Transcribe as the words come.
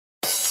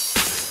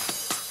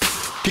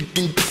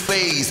kicking the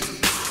phase,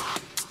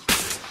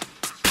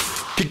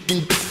 kicking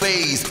the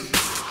phase,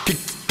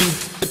 kicking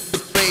the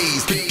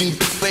phase, kicking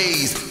the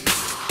phase,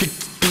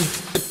 kicking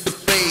the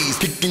phase,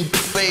 kicking the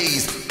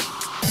phase,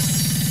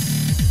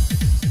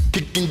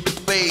 kicking the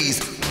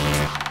phase.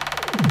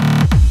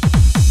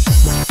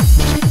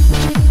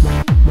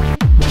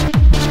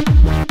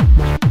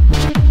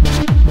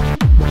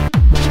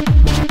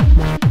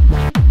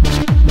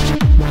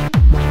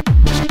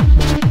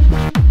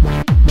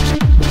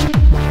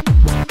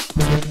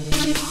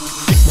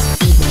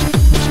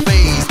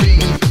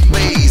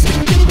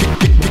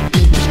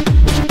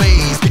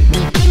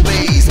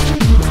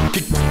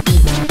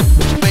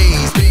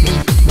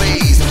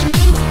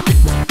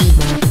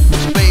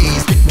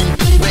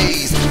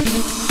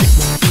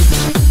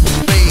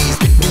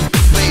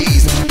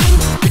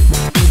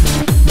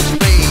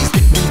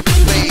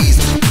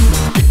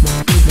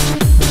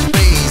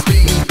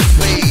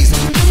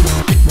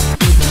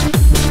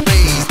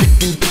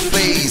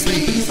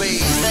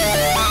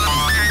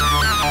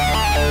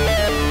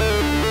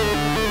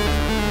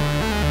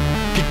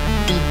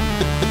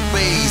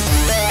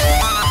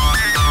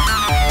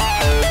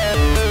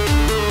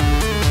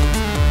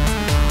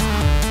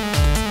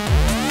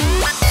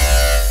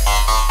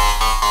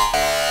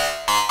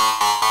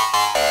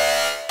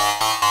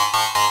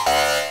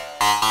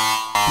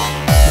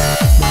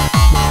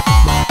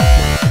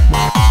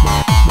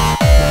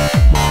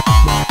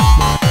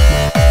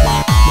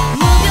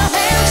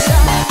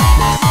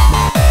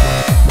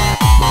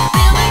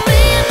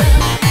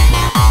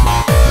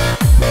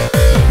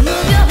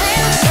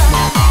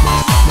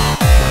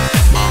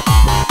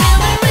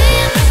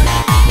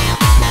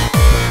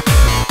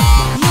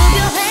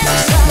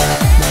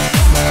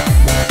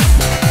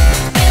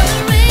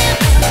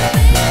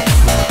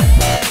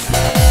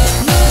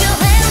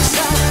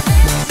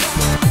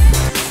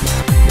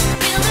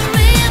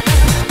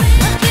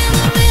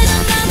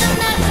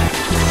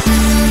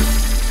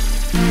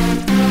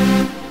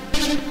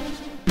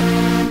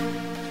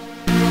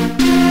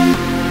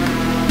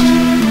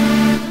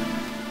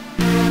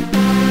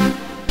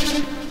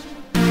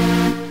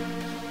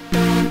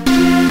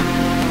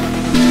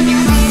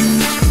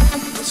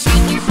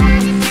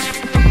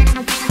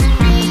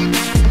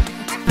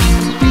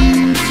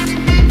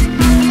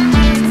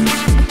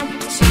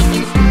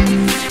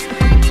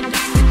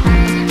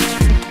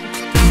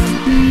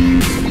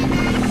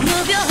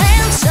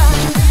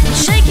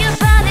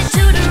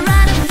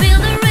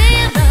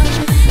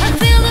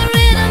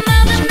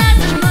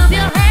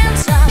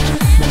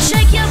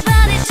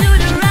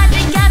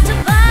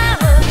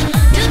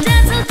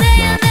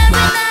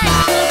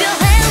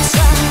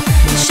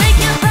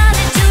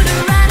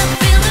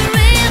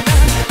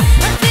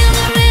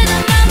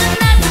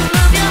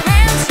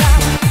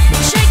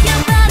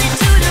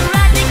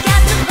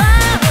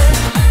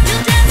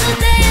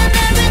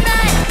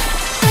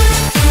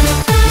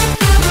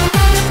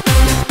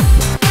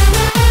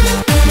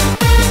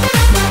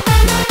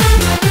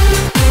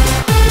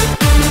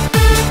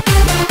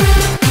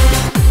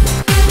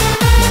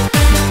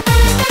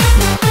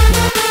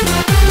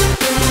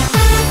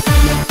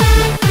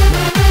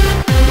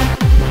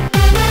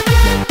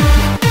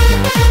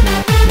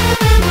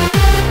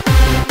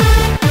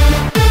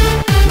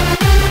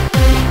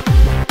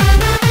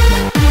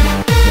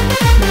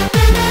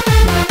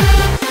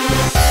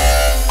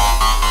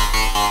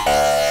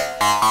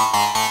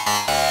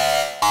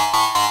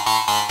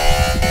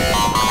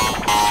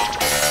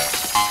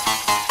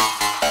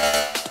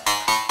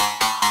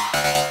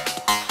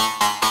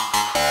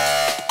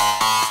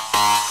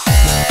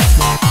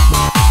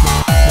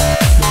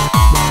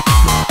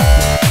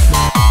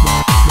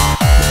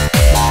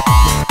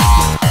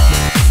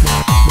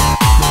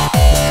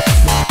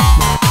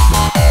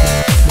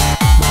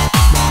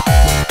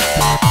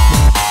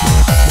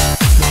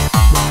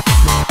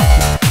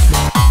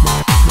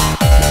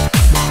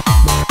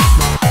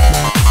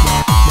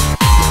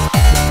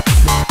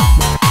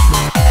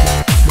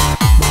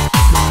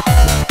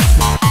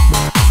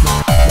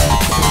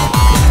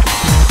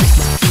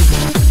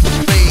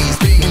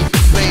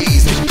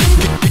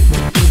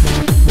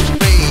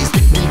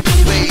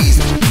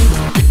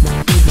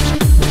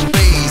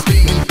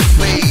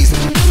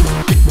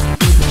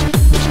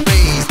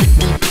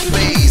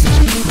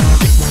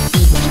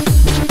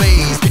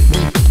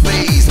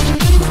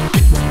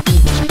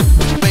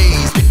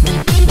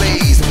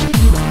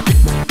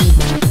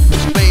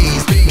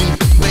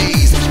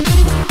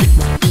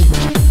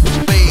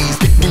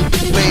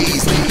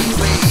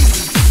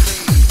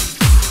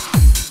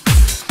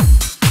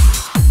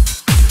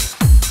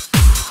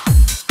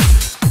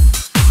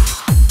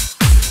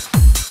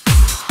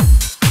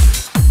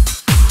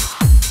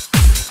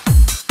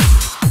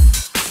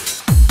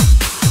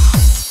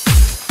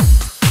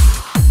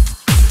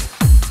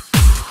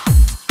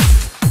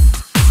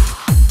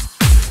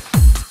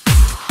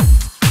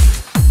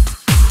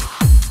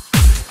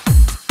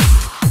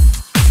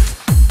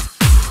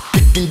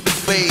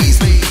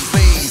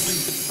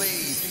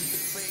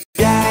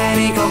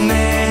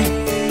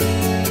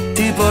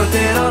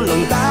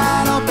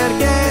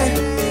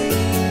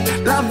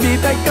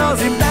 vita è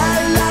così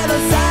bella, lo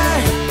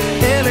sai,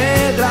 e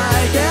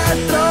vedrai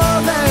che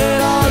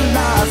troverò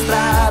la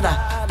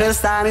strada per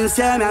stare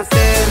insieme a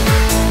te.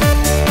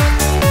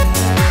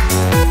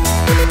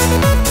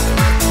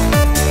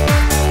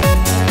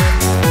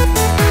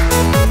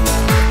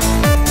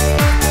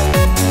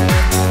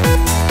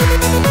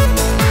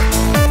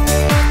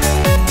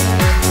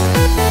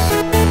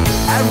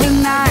 Every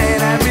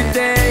night, every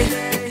day,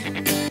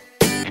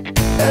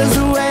 there's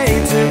a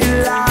way to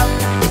be loved.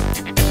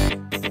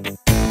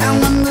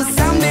 And when the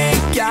sun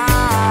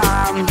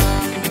becomes,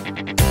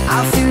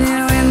 I feel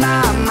you in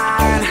my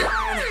mind.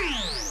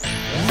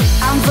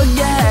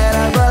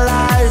 Unforgettable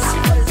lies.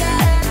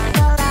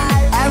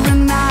 Every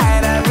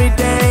night, every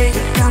day,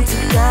 we come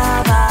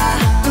together.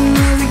 The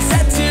music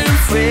sets you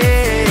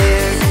free.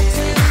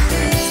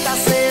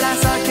 Stasera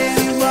so che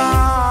mi vuoi.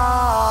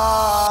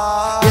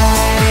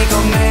 Vieni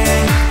con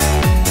me,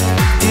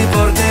 ti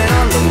porterò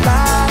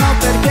lontano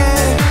perché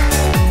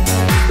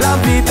la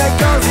vita è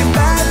così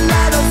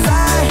bella, lo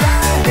sai,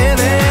 e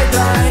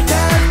vedrai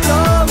che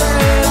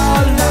troverò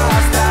la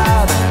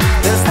strada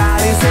per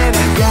stare insieme.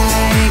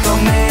 Vieni con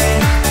me,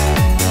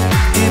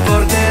 ti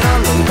porterò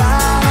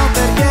lontano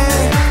perché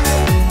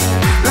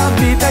la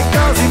vita è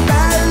così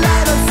bella,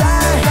 lo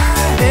sai,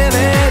 e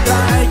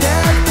vedrai che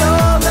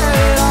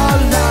troverò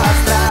la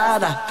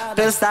strada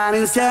per stare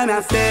insieme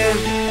a te.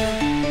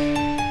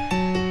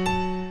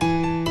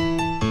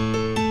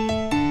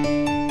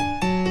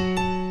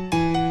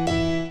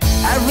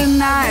 Every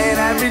night,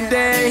 every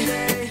day,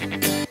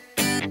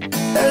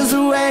 there's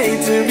a way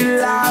to be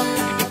loved.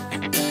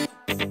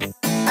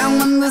 And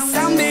when the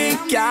sun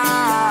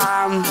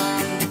becomes,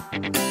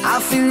 I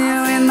feel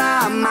you in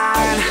my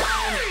mind.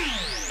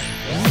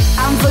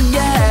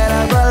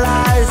 Unforgettable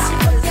lies.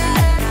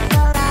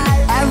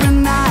 Every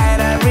night,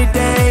 every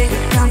day, we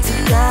come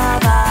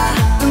together.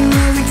 The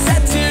music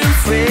sets you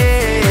free.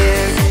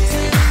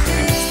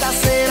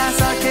 Stasera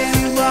so che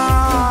mi vuoi.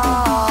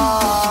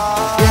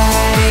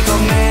 Vieni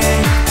con me,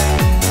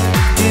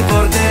 ti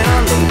porterò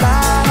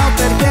lontano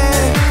perché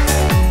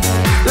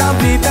la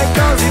vita è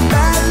così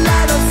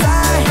bella, lo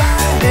sai,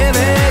 e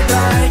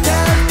vedrai che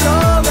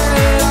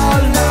troverò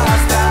la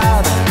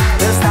strada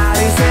per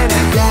stare insieme.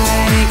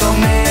 Vieni con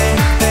me,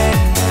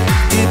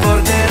 ti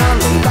porterò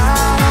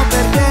lontano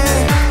perché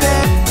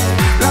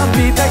la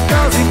vita è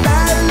così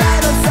bella,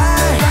 lo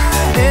sai,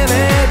 e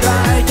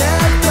vedrai che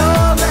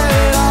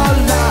troverò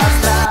la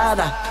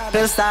strada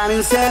per stare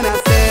insieme a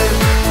te.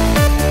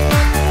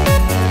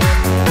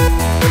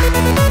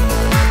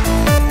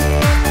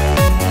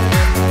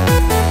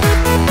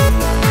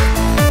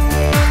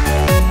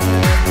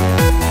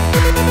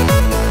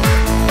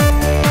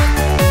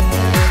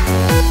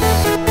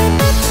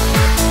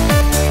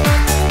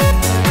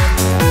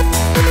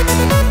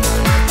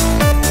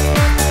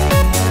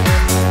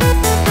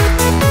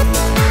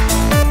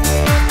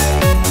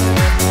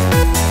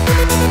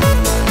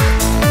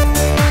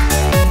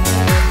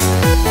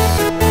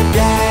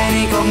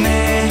 Vieni con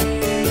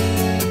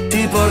me,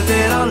 ti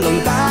porterò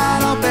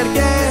lontano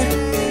perché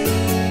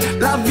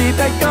la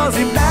vita è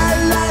così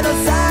bella, lo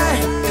sai,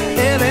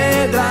 e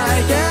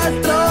vedrai che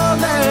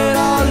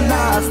troverò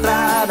la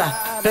strada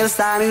per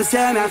stare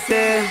insieme a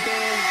te.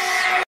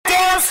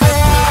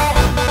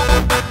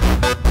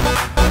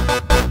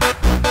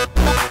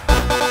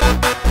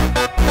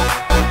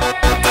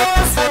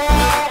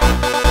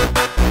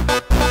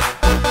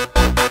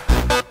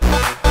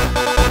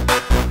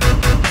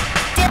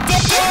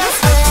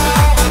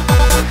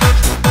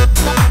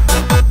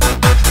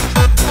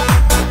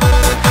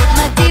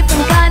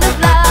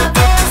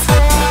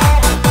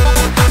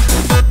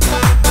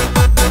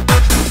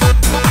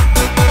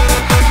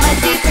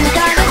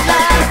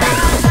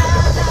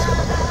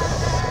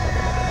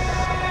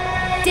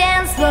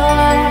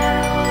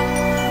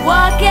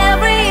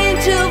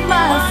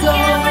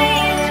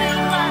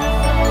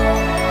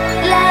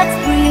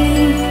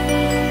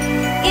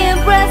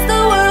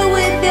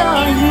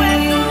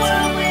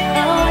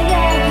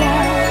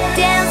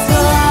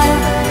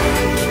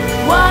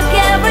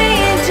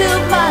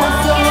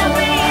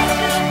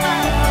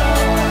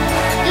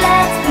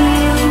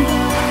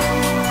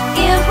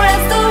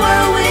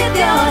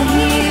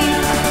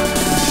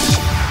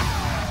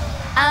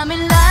 I'm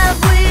in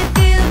love with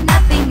you,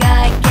 nothing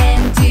I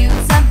can do.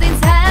 Something's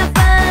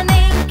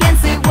happening, can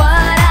see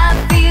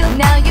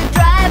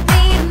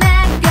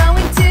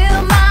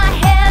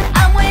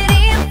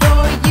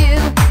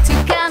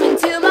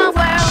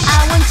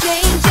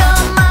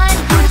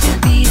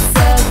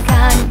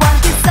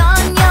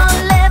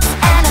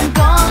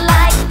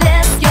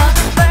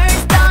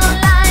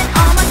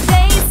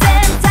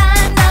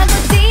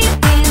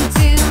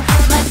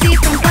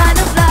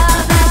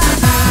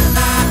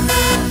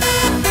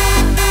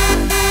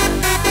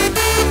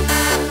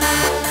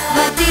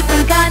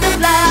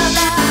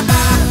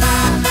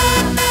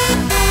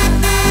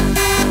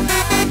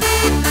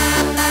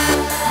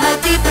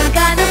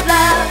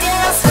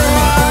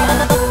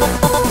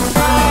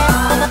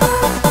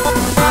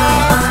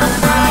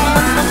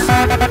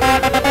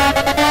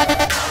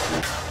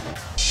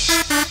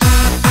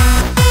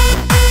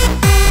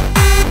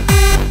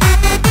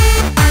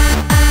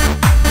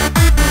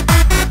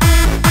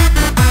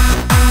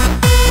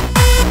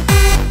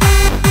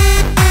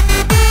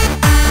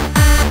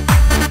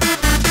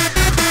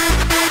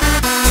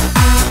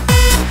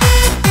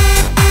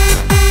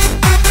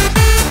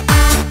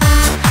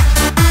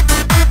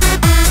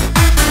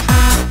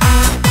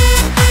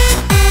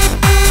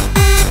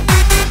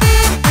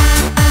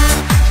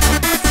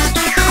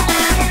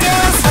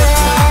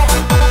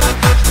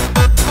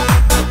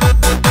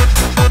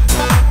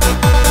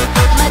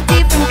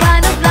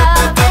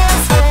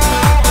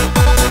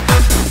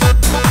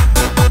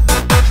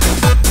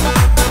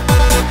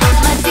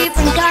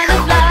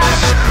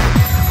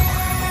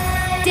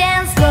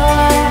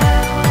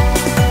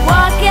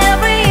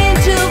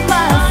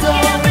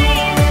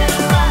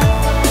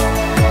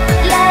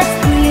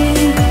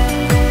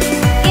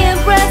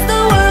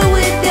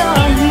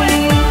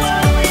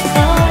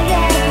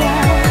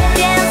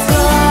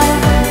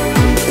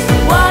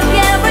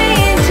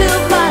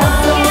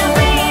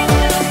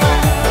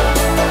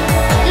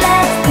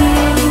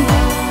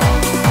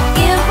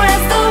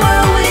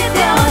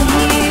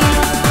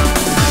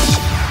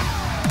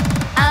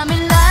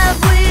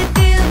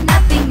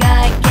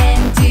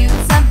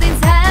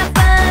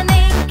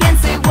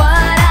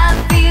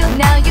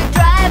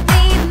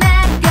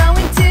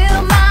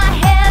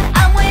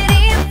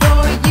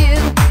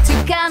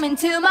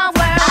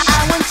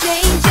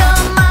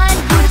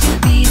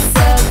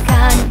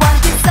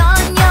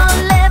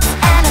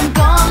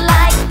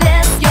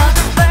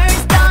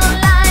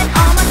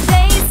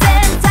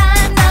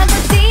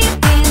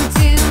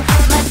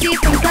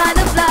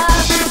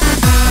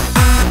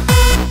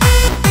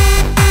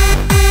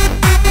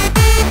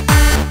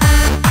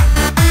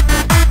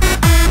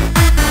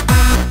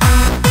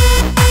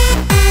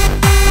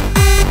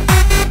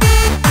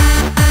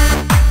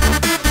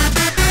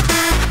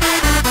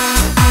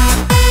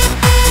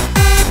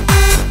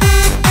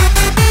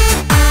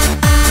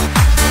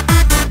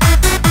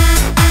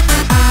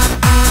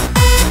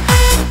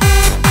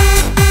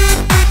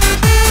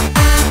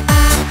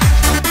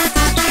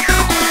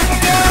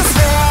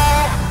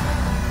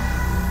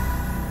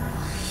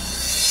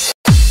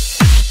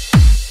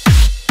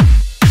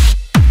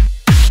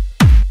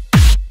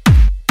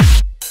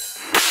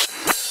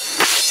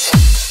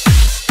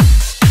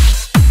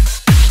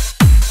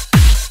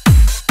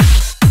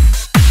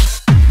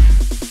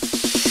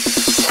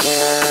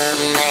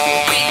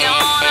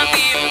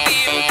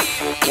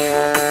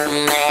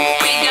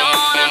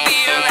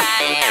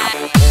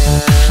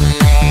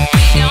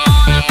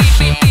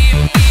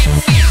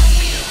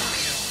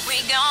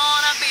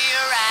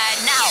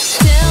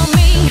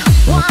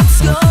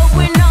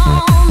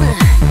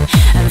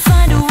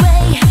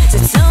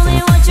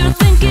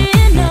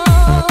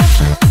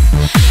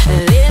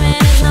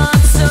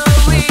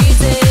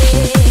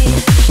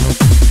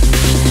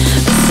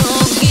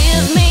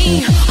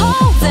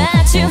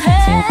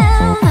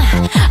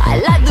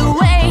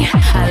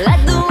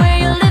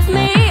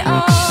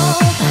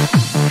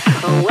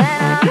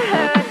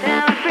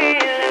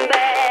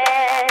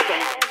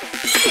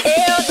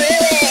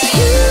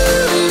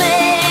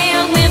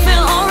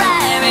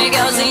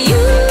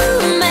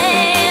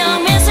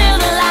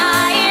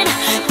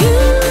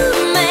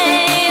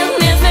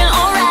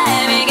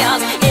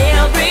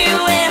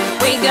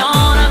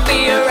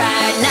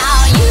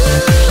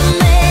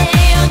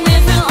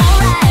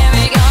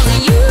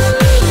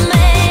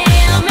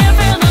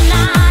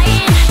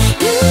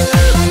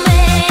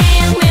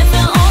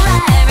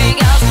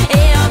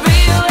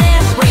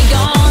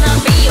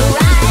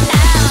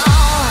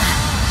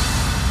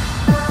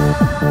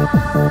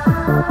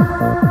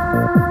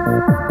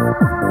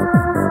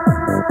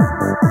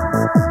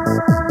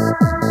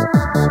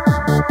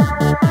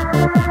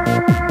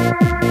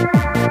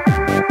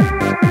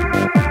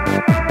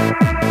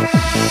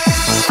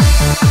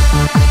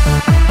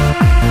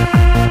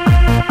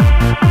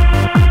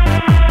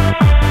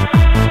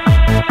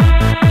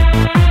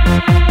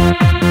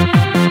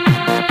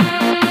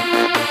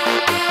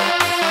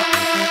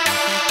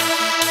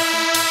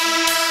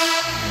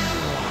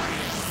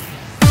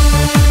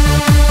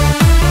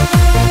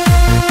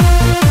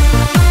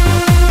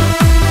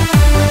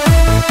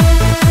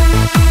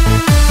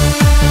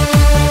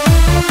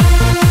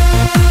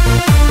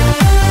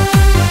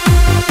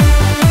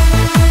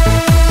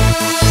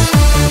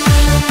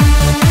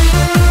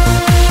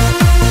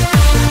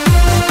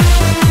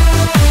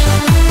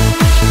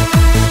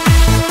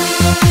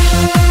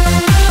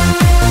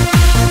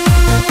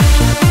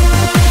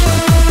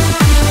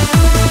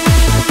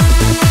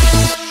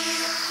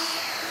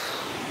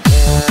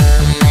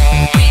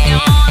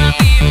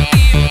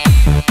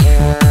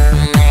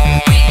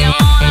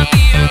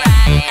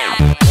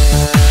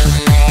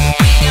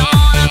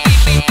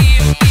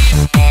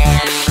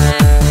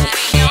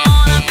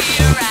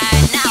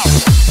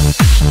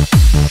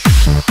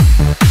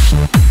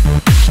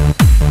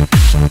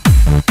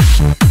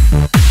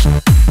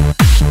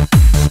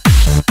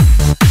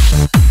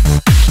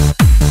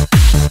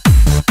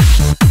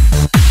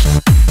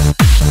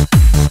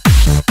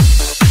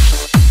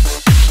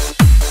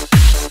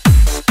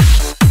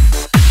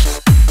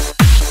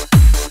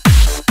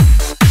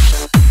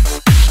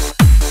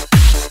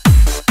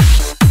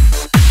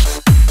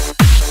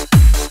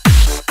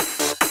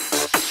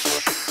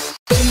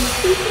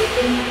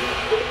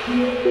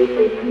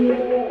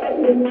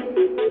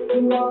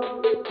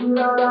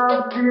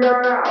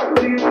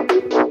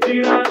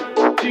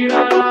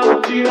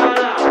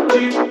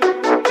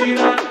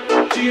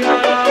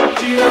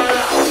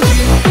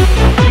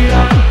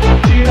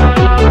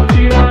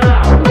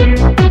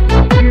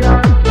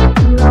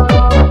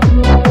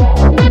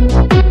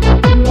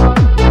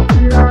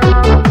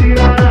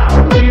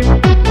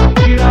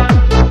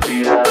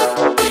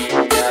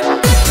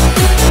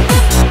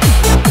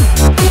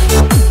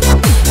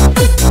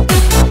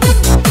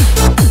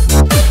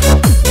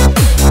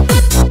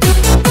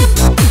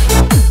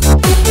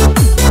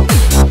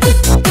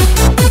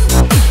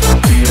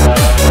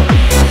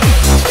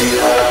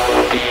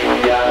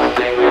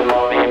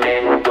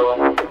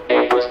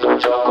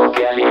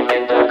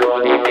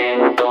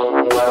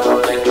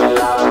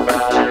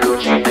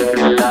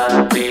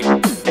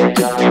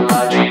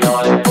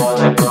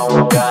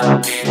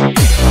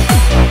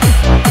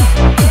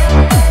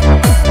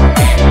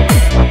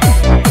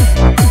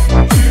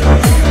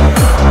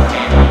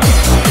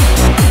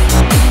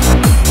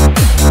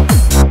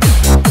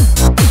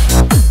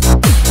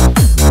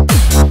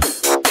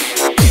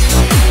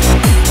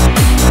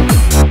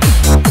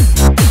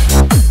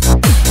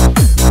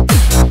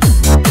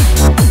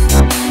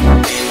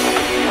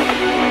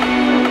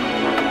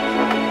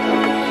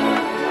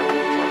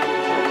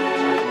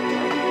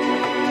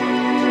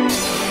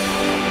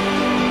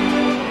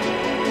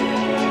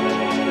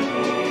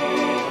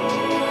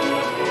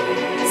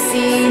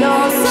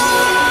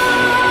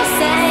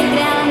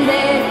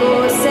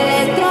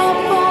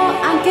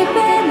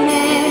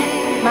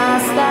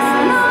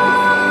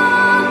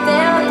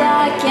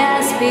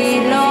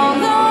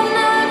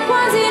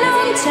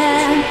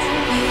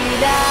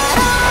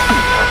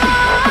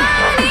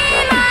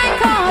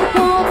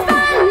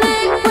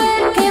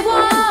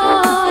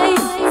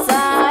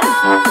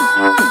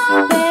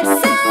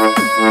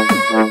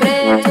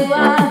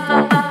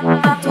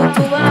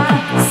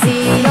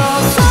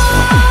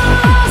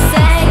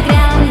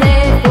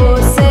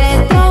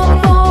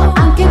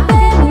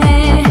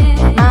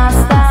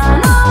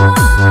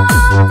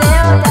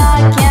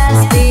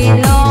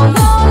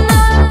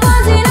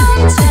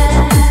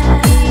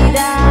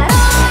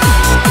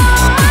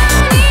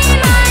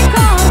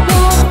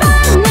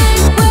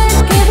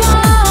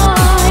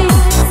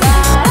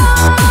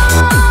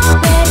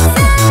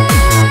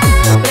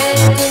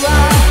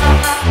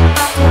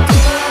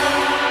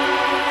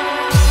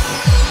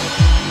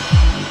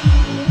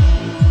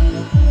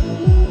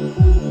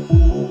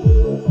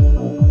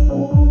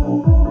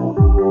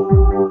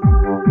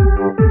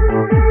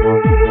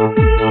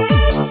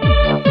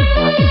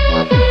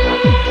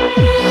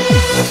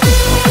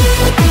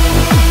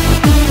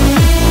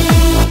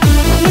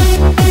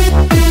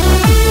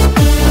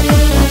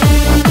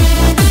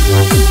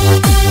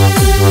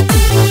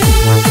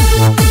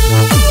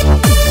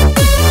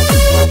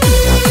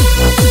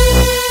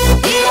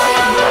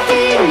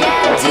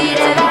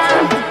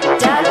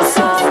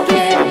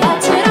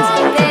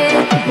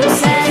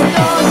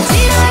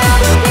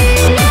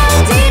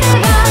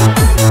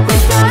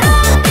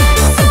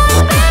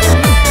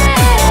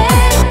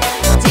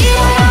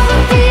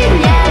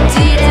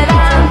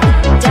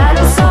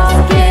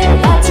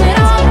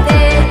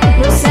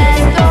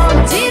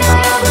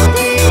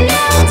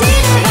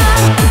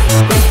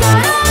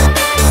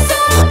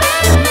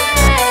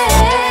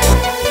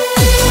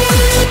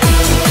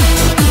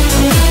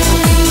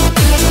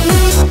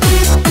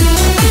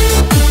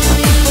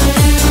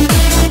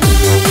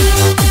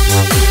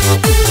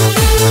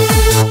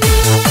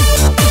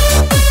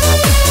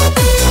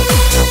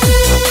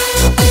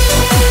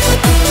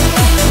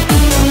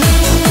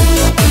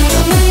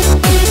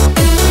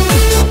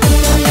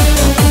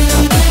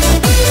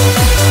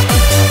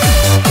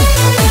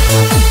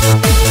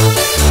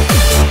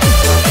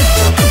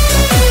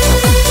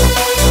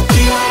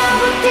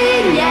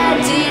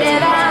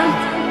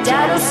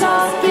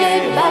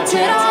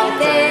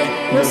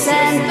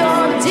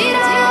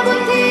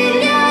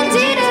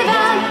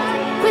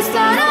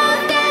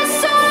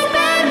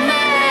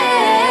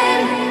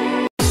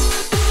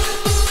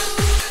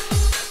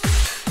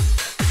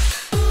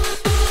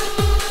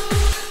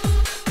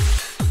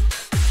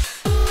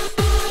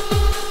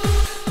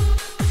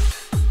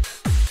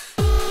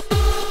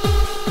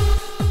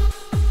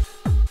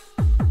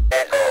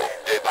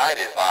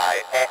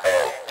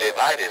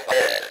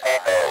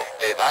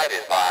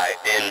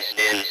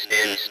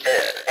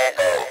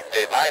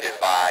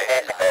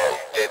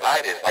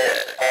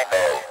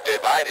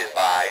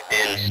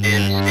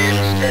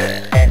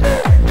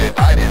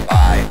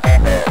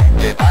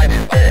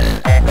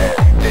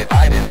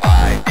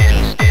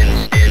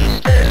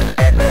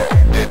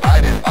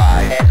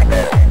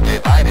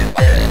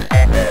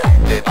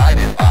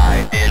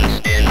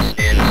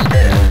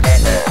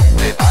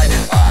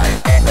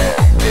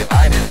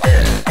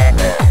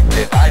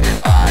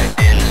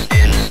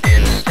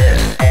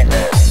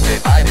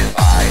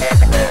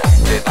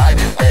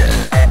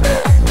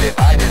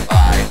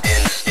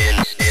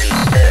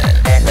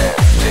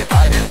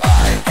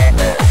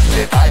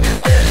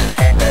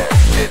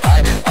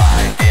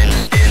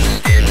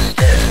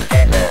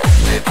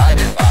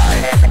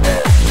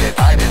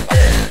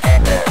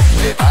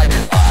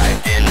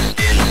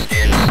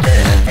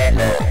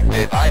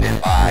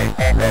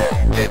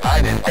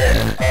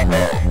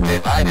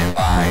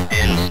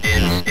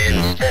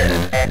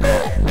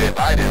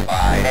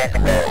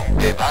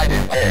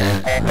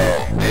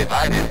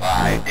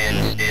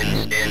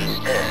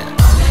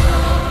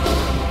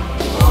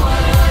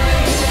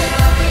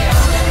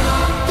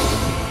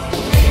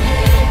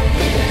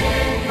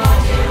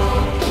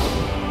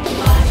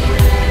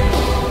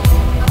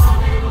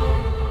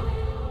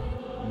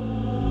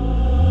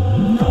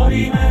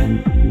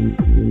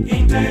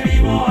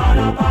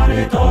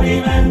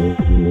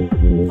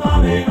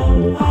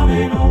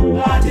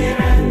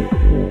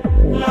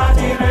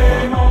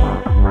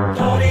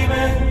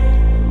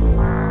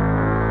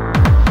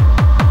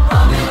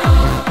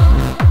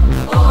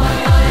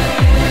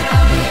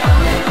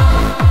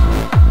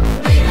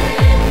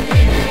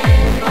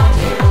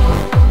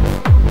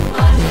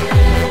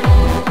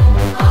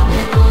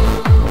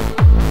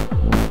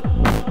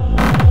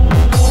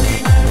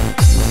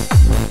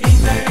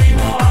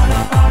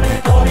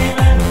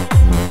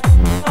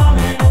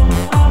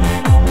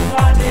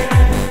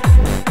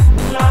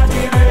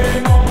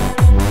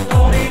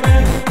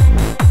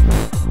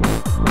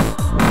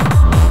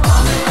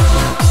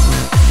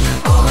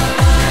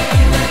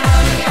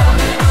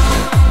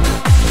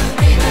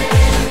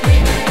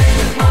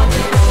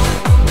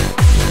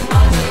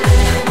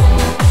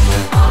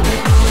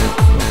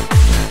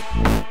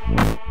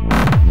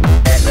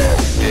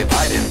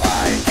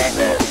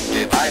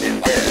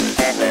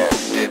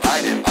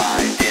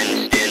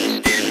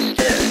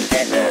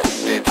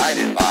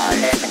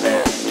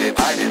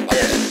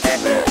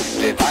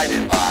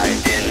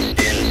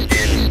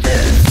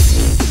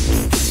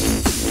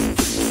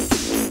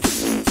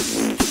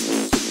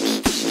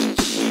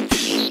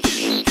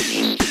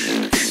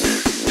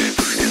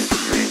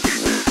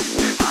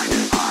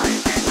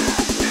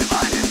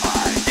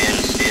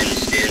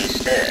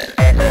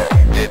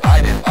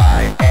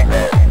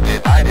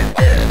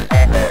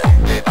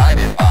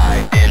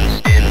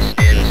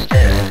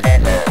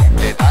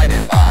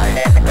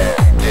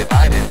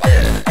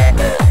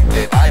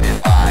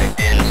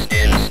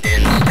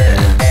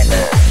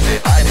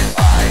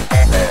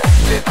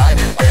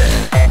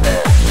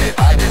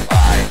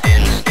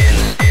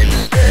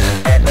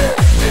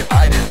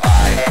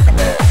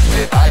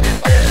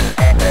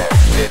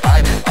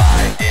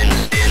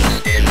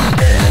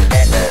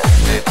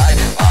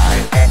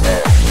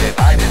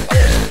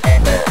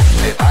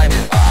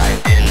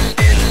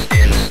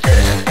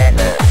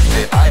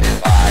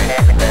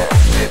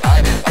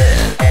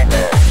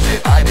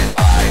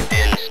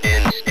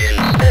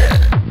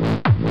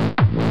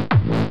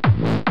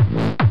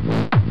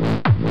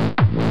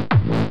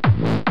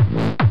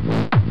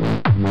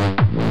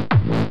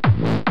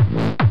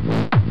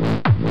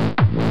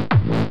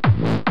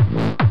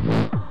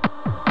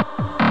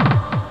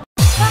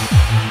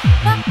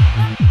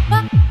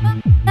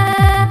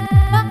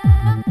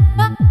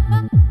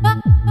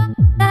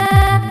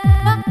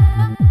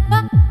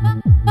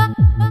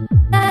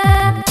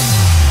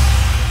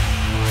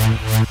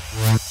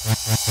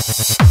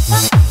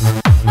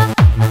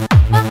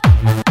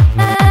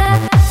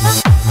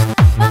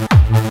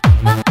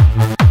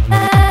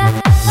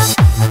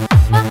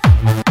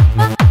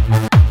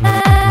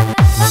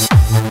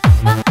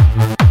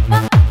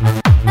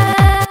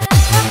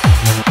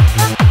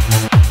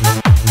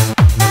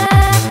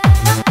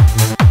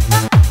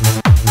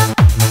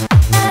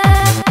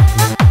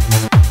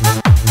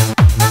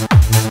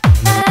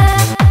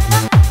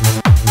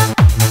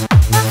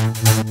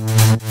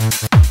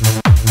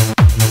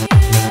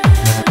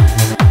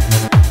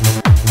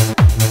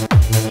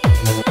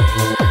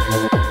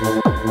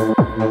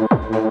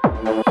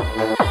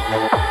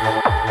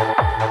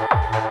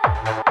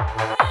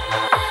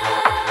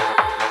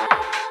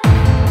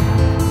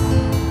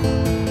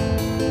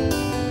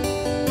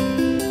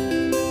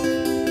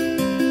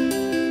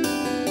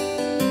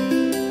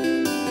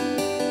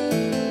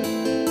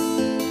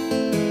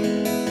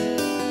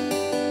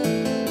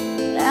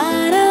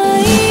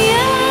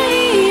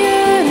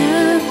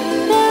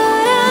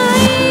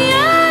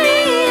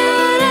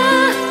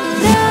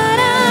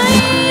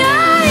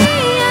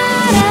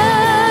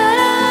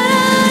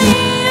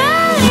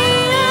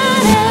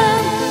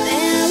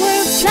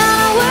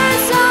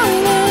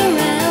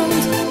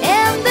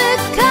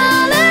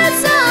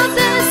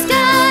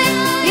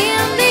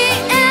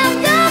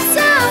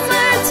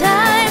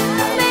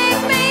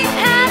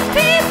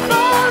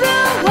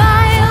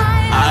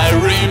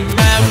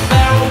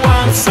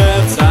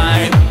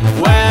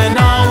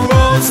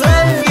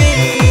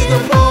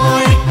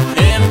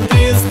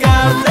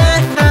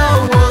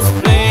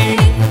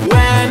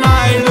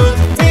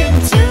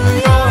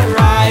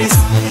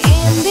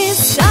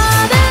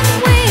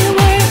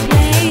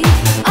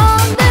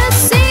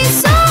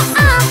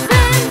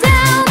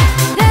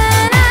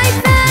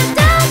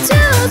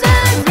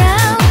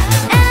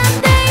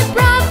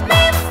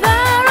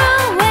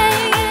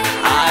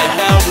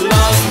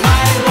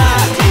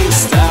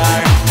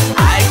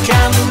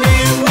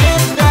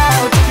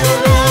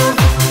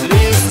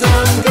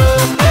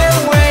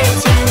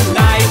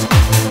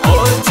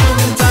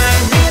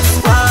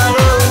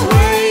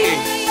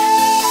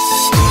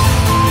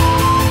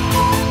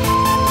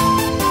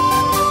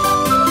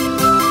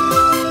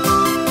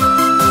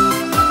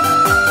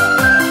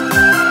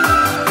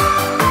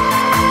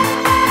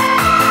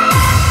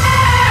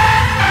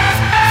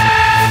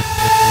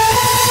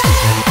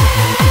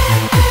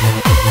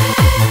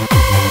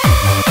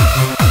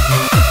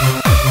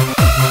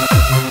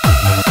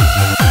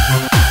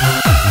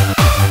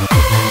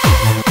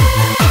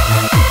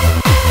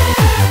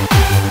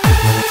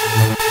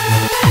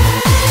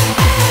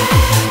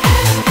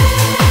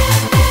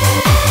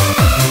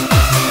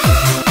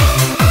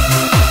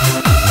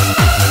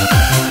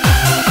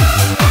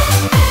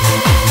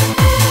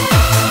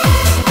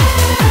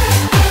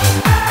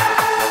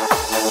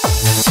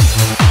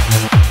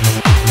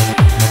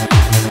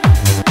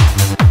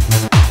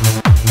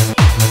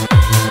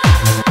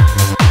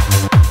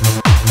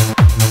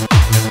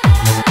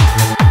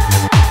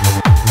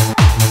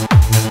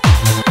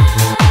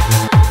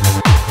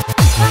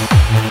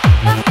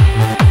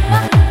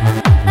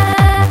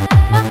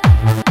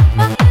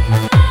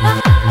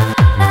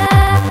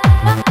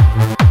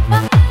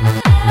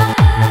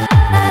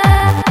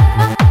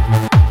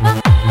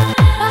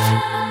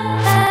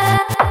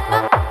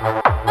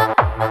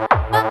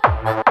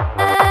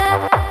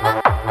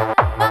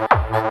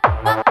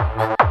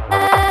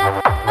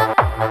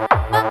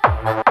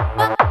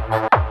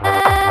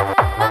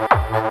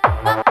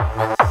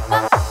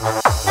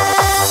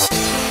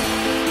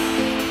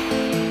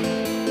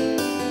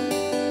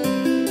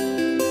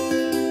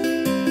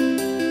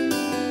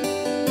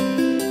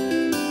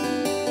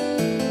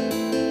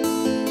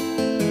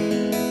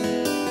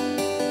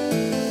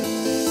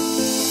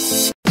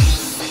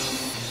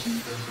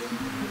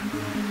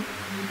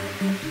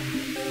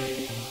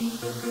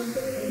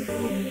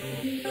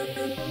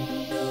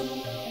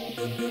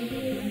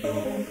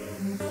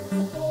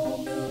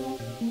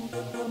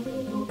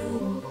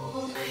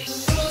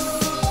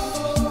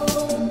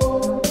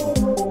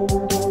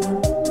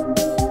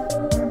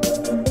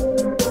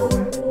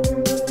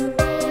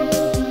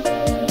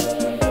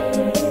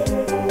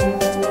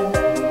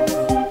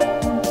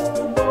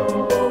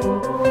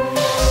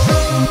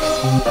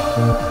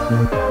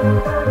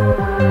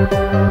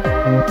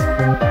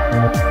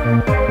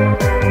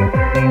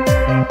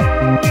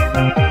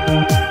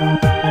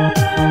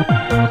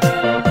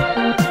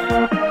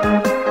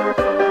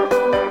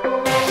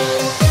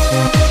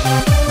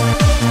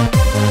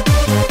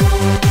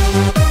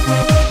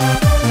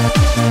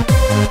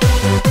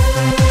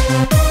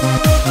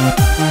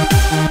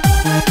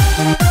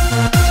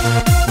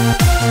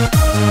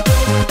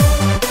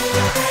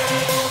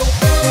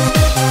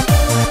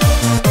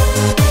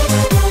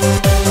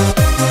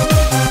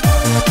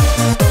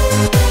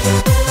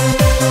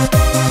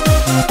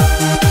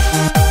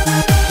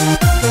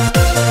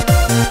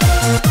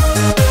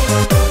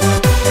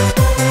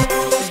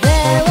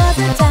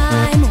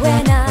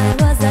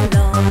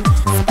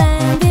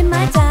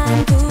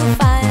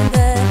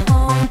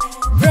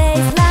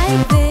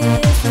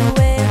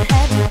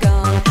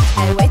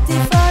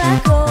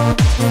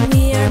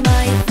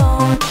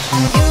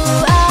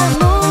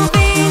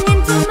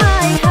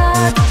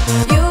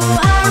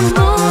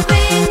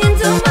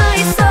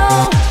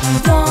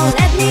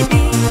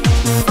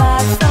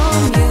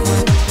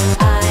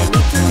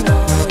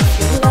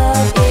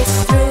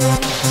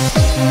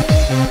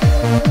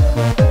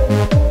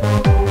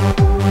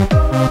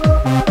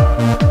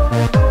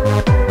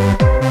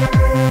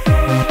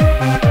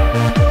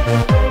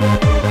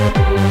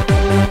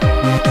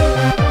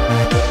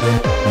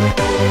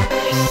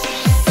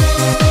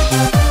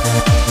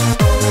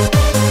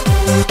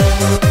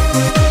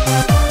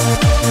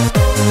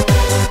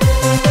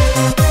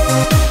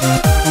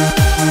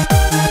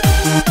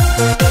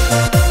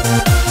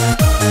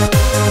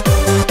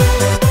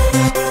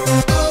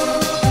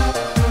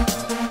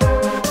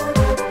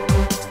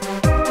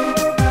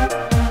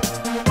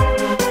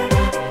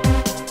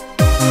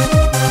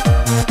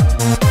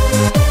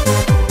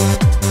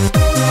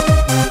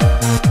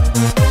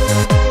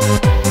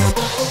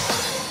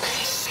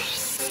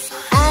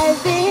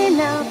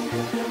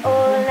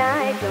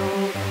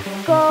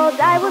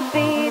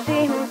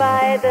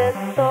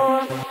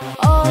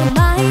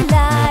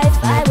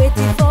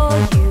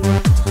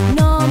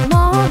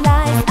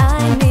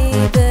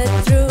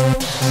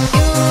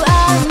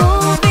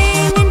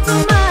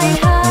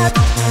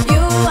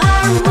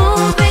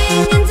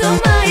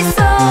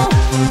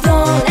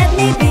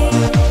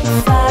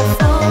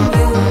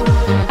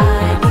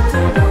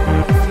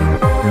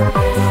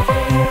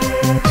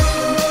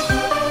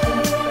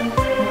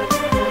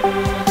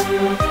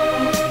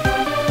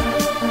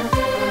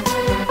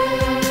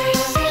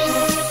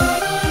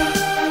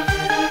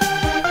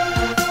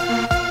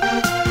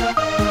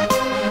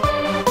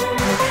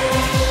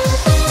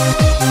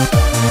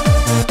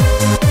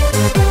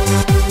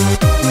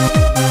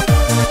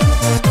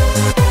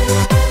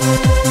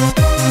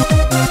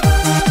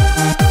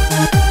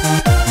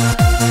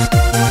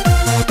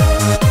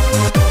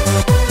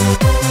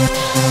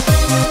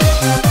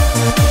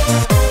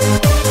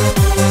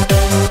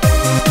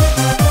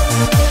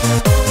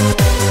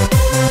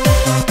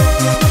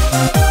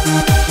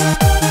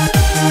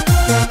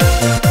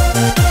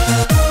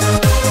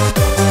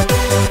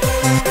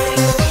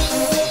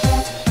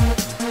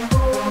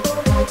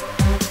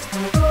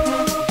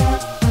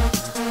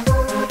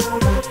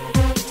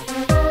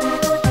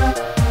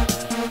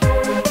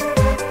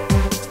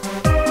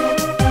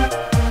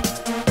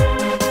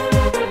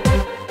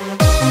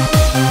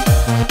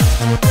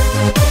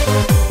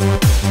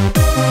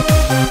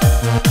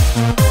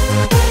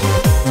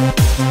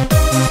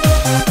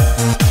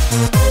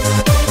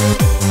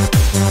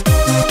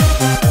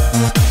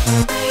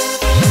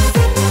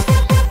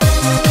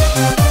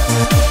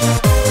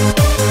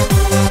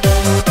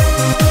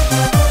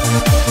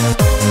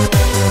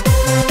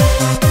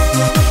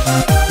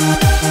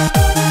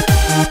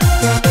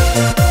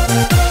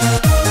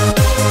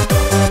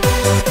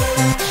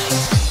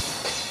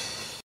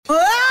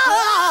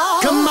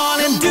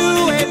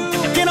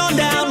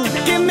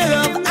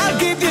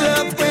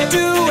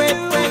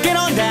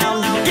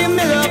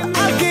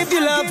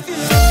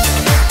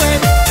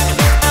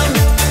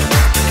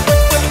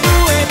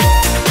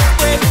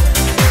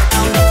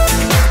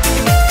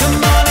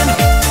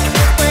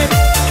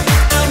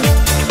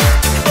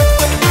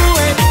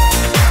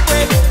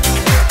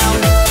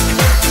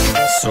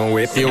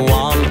If you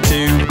want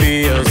to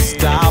be a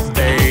star,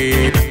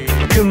 babe,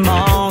 come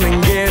on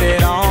and get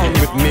it on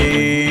with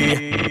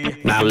me.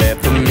 Now let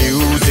the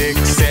music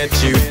set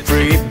you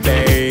free,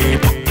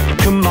 babe.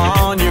 Come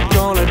on, you're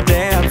gonna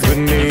dance with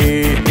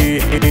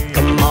me.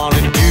 Come on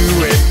and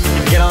do it.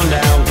 Get on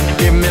down,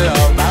 give me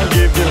love, I'll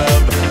give you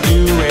love.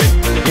 Do it.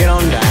 Get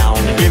on down,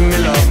 give me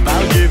love,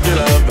 I'll give you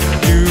love.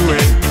 Do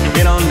it.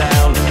 Get on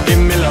down, give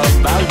me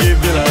love, I'll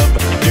give you love.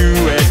 Do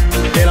it.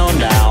 Get on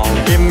down,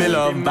 give me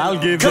love, I'll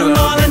give you love. Come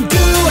on and do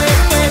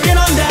it. Get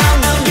on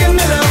down, give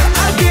me love,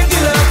 I'll give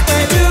you love.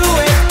 Do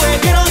it.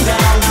 Get on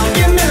down,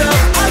 give me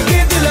love, I'll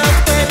give you love.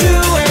 Do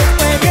it.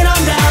 Get on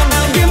down,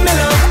 give me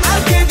love,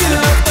 I'll give you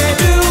love.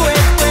 Do it.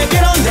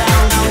 Get on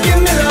down, give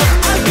me love,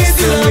 I'll give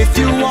you love. So if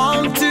you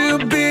want to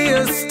be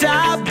a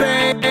star,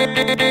 babe,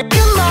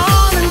 come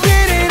on and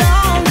get it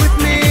on with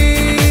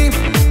me.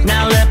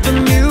 Now let the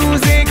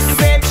music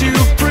set you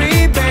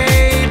free,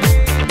 babe.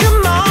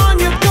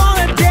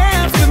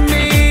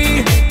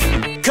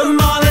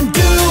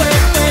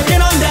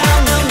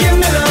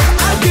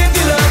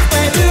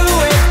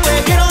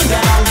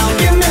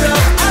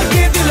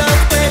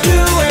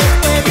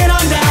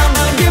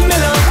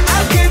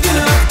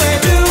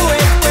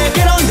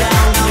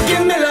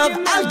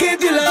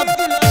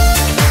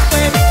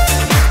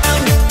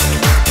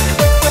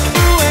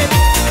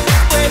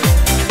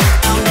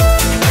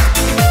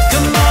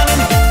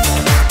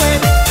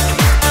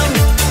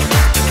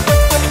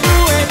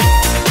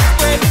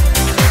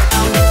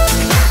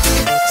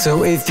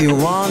 So if you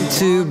want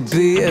to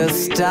be a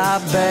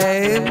star,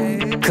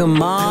 babe,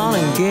 come on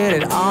and get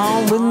it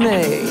on with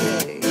me.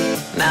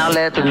 Now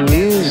let the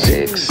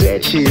music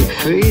set you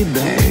free,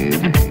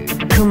 babe.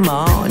 Come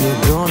on,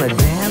 you're gonna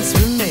dance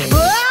with me.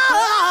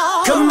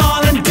 Whoa! Come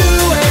on and do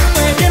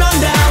it, get on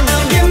down,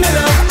 now give me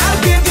love,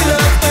 I'll give you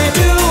love.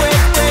 Do it,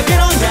 get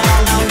on down,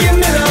 now give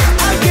me love,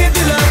 I'll give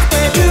you love.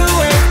 Do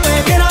it,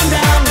 get on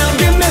down, now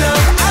give me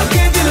love, I'll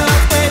give you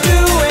love.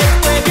 Do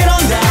it, get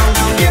on down,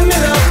 now give me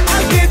love,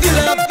 I'll give you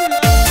love.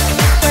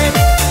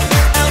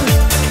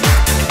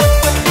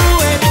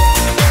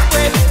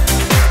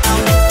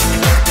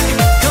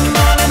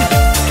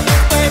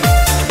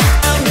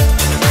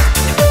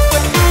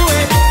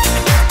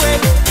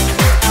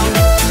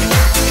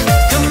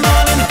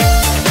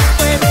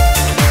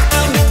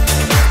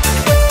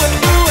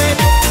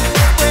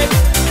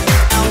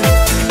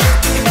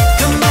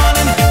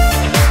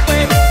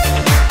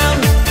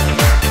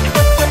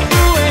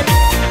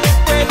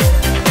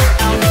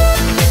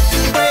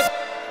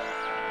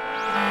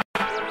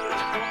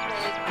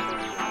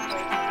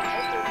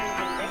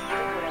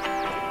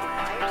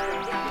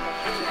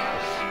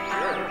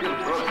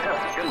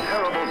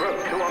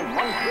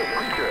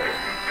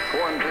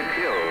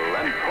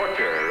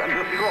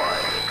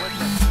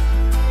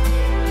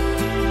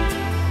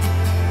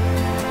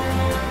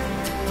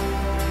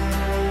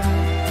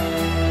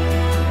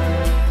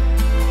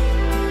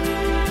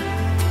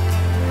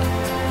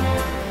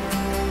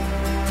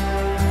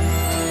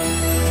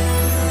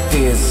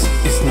 This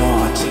is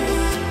not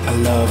a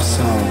love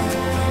song.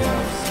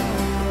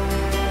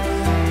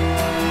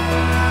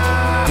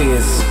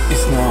 This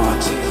is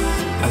not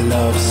a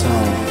love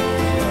song.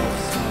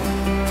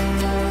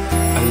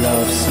 A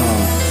love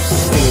song.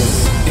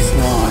 This is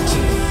not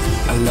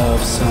a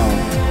love song.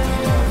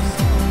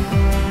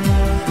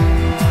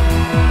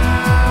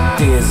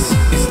 This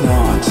is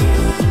not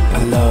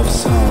a love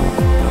song.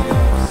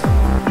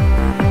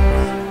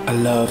 A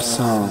love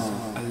song.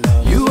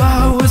 You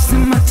are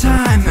wasting my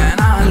time and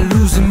I'm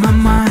losing my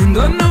mind.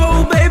 Oh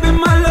no, baby,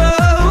 my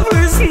love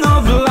is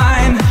not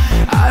blind.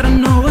 I don't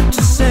know what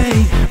to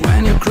say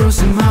when you're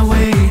crossing my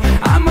way.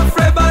 I'm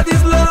afraid by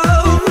this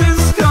love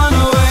is gone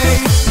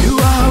away. You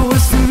are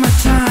wasting my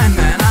time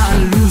and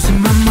I'm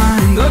losing my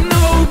mind. Oh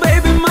no,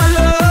 baby, my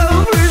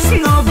love is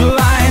not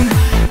blind.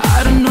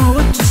 I don't know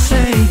what to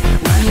say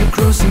when you're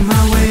crossing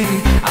my way.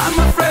 I'm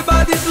afraid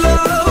by this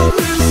love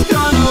is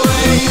gone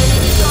away.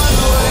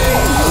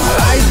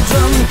 I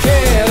don't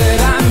care that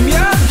I'm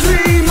your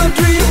dream, a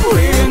dream.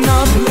 We're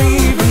not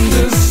living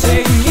the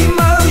same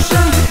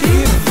emotion.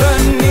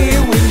 Even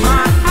here with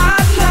my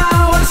heart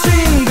now, I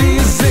sing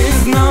this is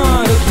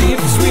not a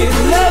deep, sweet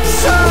love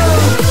song.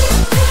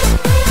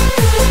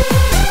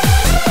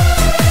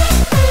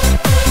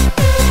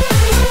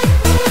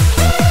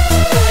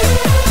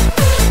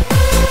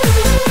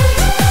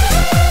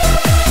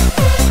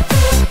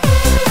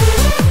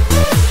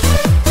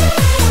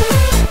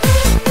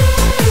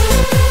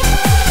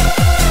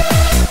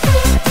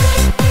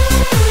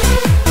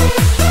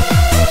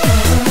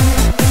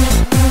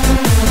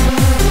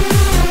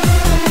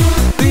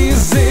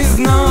 This is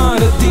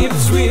not a deep,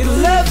 sweet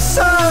love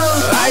song.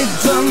 I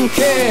don't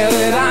care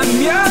that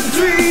I'm your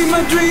dream,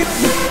 a dream.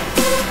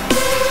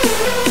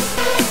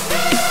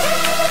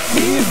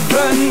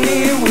 Even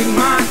here with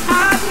my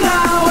heart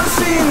now, I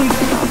sing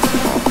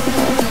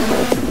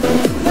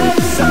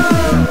love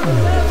song.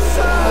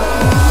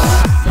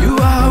 You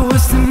are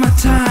wasting my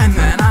time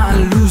and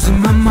I'm losing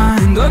my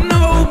mind. Oh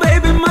no,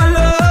 baby, my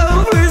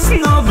love is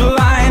not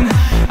blind.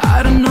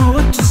 I don't know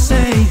what to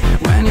say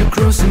when you're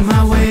crossing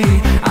my way.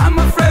 I'm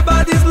afraid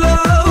by this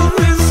love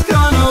is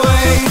gone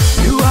away.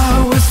 You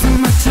are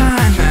wasting my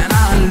time and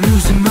I'm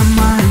losing my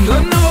mind.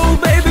 Oh no,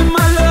 baby,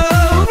 my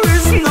love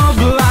is not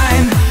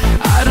blind.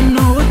 I don't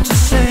know what to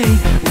say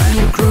when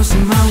you're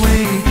crossing my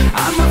way.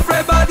 I'm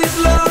afraid by this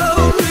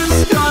love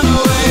is gone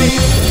away.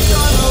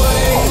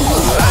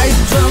 I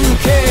don't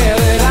care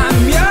that I'm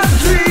your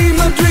dream,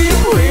 a dream.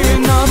 We're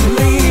not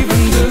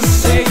living the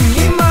same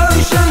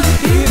emotion.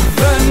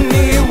 Even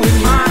here with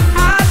my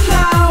heart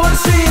now, I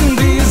sing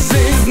this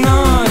is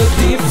not a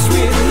deep,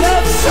 sweet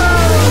love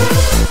song.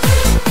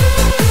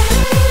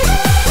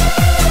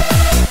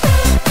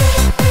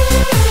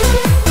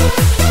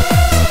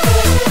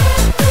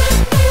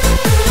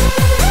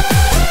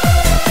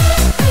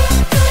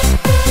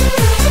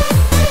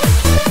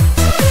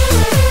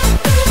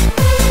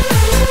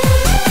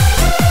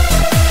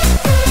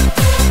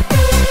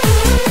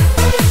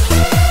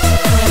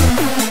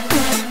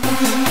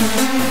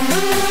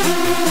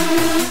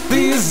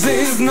 This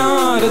is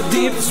not a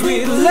deep,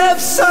 sweet love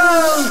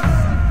song.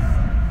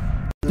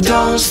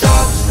 Don't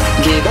stop,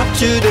 get up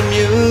to the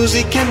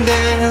music and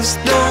dance.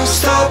 Don't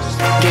stop,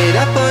 get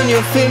up on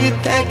your feet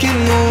and keep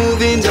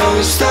moving.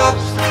 Don't stop,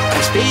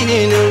 I'm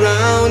spinning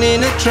around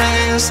in a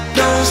trance.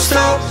 Don't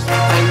stop,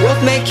 I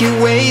won't make you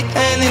wait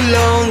any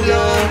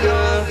longer.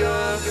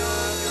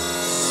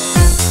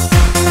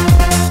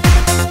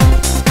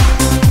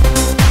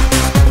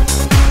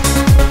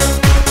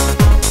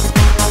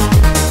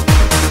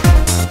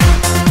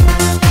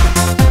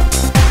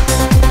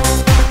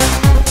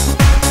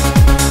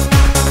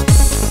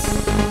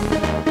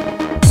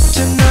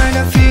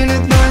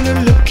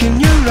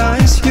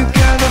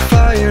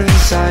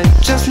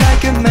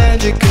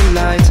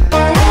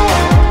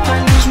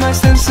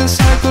 times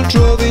the cycle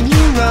drove in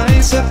your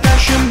eyes, a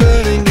passion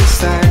burning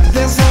inside.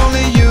 There's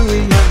only you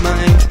in my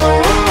mind.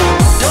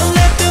 Don't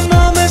let the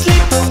moment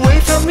slip away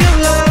from your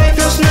life,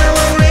 'cause now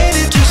I'm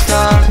ready to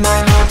start. My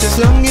heart is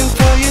longing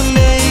for you,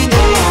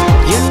 lady.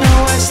 You know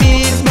I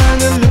see it by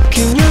the look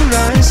in your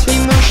eyes.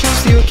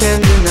 Emotions you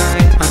can't deny.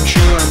 I'm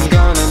sure I'm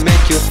gonna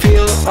make you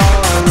feel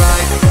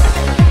alright.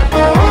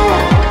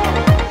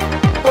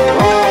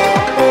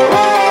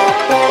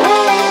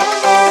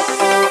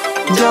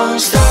 Don't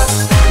stop,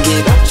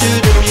 get up to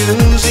the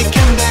music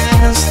and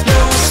dance.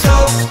 Don't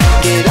stop,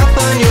 get up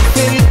on your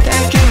feet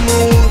and keep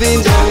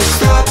moving. Don't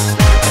stop,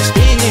 I'm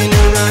spinning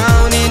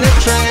around in a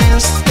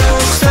trance.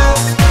 Don't stop,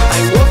 I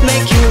won't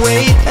make you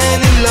wait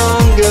any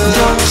longer.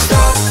 Don't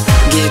stop,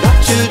 get up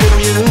to the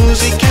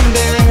music and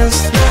dance.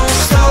 Don't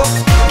stop,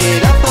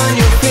 get up on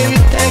your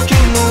feet and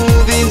keep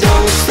moving.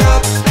 Don't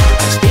stop,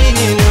 I'm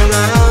spinning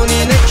around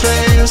in a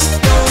trance.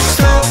 Don't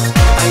stop,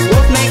 I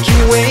won't make you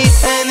wait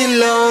any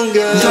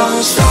longer.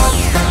 Don't stop.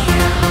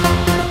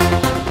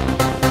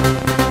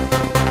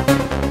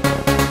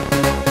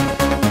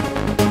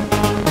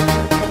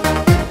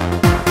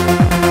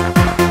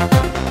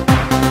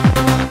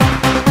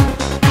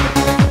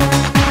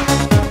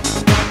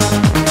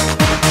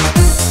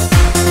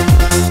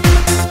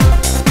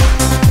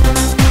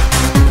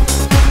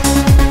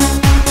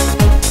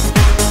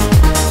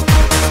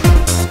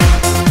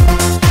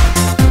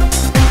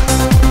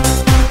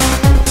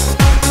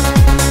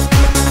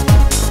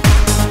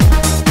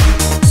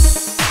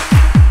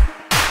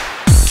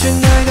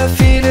 Tonight I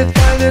feel it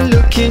by the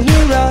look in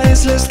your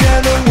eyes. Let's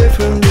get away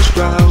from this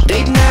crowd.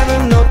 They'd never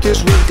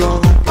notice we're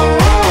gone.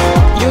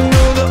 You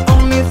know the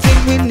only thing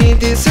we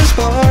need is a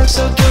spark.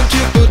 So don't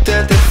you put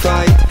that to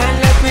fight, and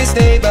let me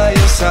stay by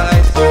your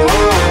side.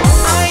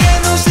 I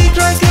ain't no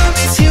secret, girl,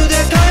 it's you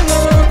that I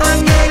want.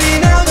 I'm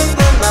getting out of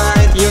my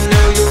mind. You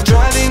know you're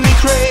driving me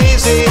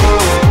crazy.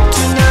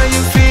 Tonight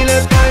you feel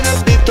it by the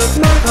beat of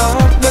my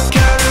heart. The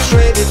car is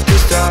ready to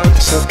start.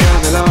 So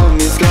come along,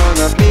 it's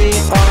gonna be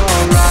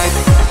alright.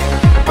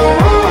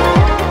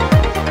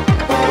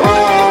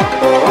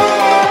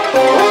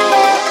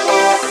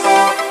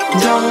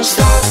 Don't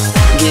stop,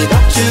 get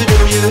up to the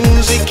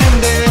music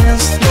and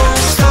dance.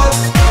 Don't stop,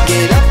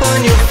 get up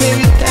on your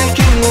feet and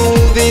keep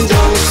moving.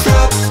 Don't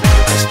stop,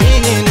 I'm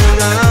spinning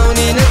around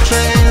in a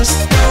trance.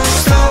 Don't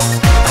stop,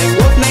 I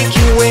won't make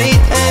you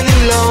wait any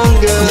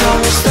longer.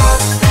 Don't stop,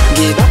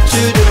 get up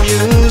to the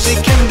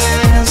music and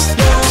dance.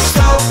 Don't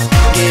stop,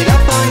 get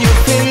up on your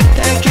feet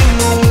and keep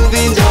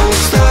moving. Don't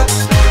stop,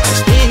 I'm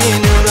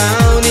spinning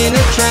around in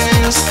a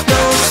trance.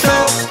 Don't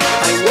stop,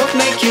 I won't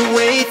make you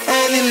wait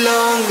any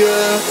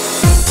longer.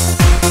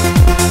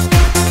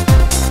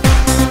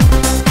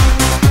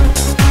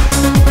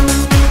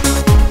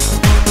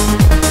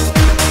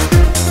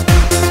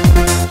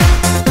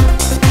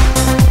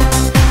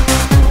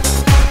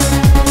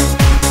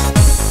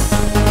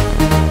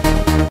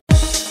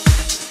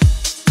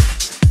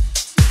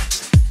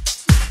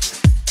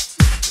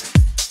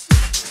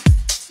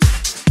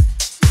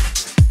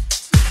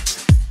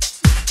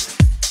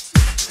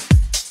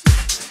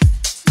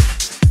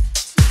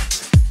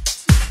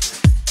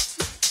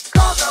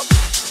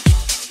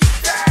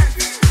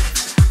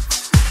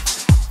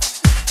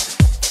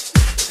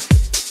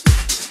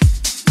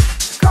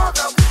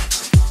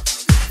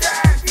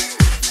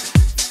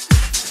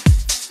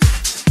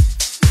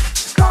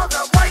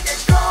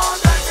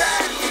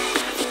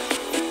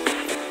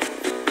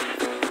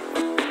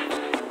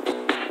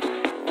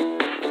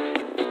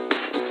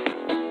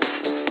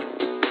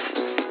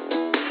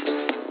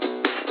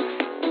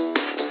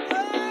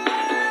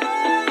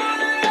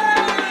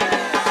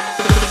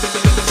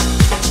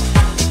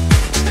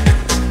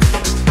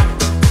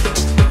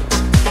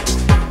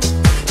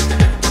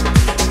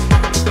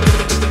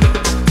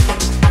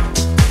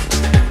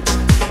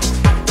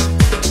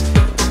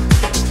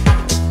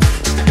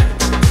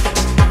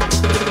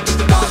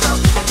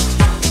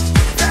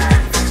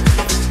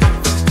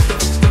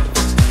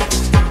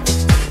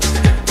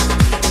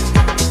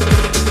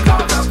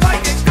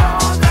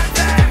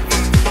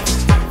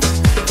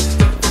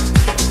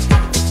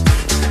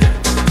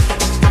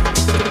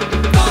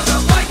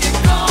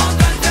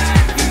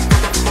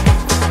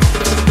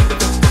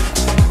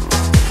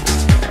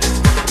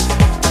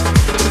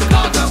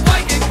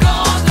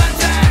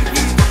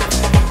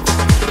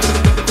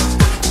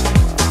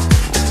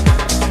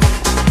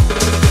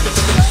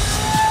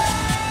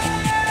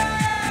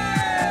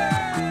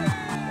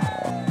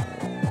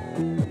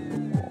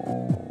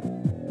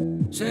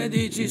 Se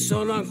dici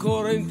sono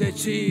ancora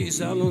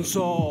indecisa, non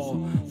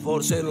so,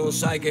 forse non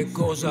sai che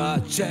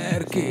cosa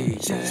cerchi.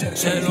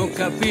 Se non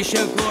capisci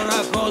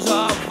ancora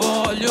cosa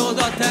voglio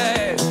da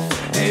te,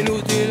 è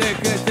inutile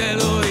che te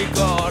lo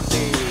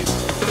ricordi.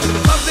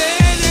 Va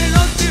bene,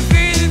 non ti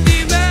fidi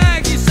di me,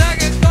 chissà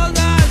che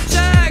cosa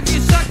c'è,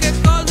 chissà che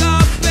cosa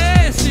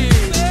pensi.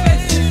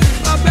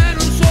 Vabbè,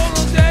 non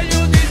sono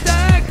degno di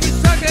te,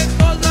 chissà che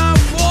cosa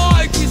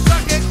vuoi, chissà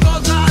che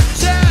cosa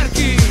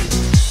cerchi.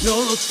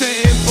 Non ho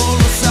tempo,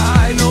 lo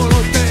sai, non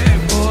ho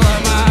tempo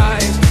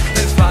oramai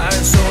per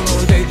fare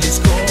solo dei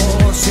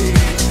discorsi.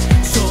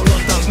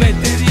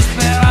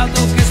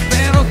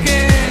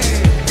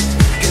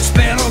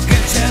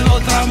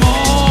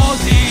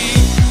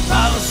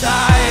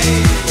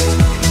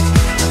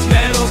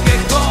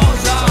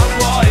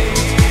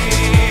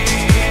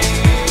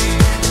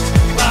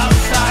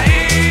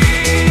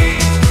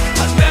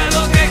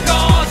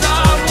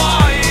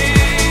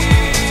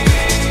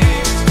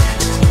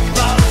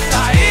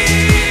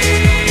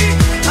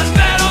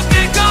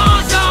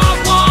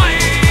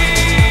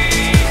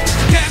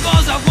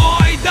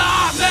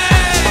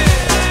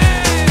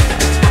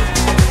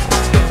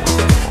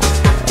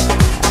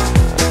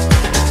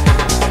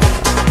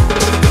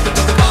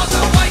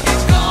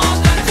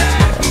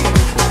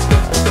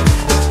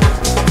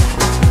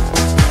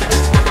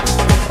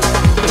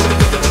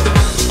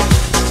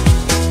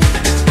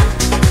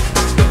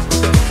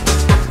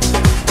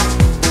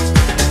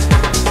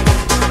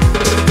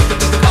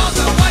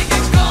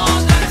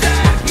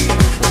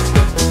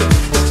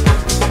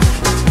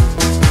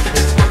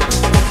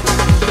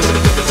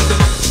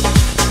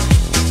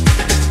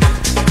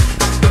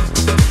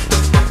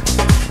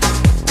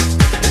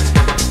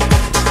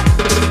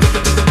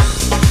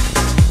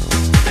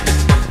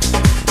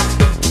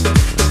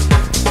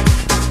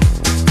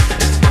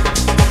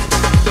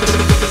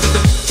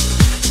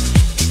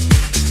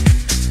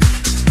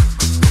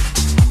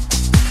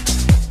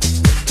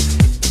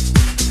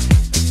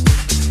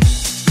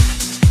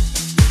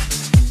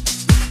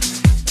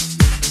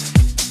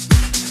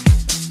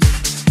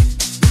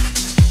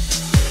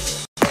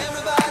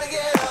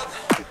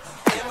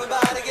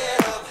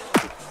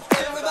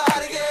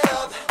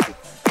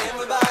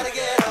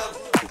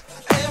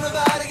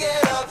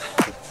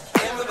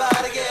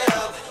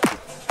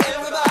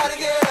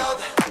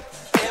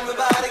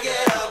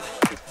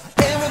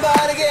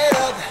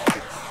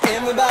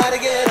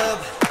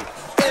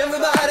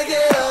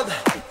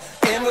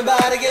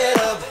 Everybody get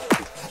up.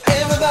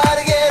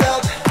 Everybody get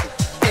up.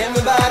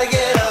 Everybody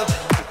get up.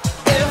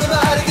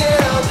 Everybody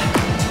get up.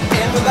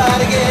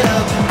 Everybody get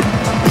up.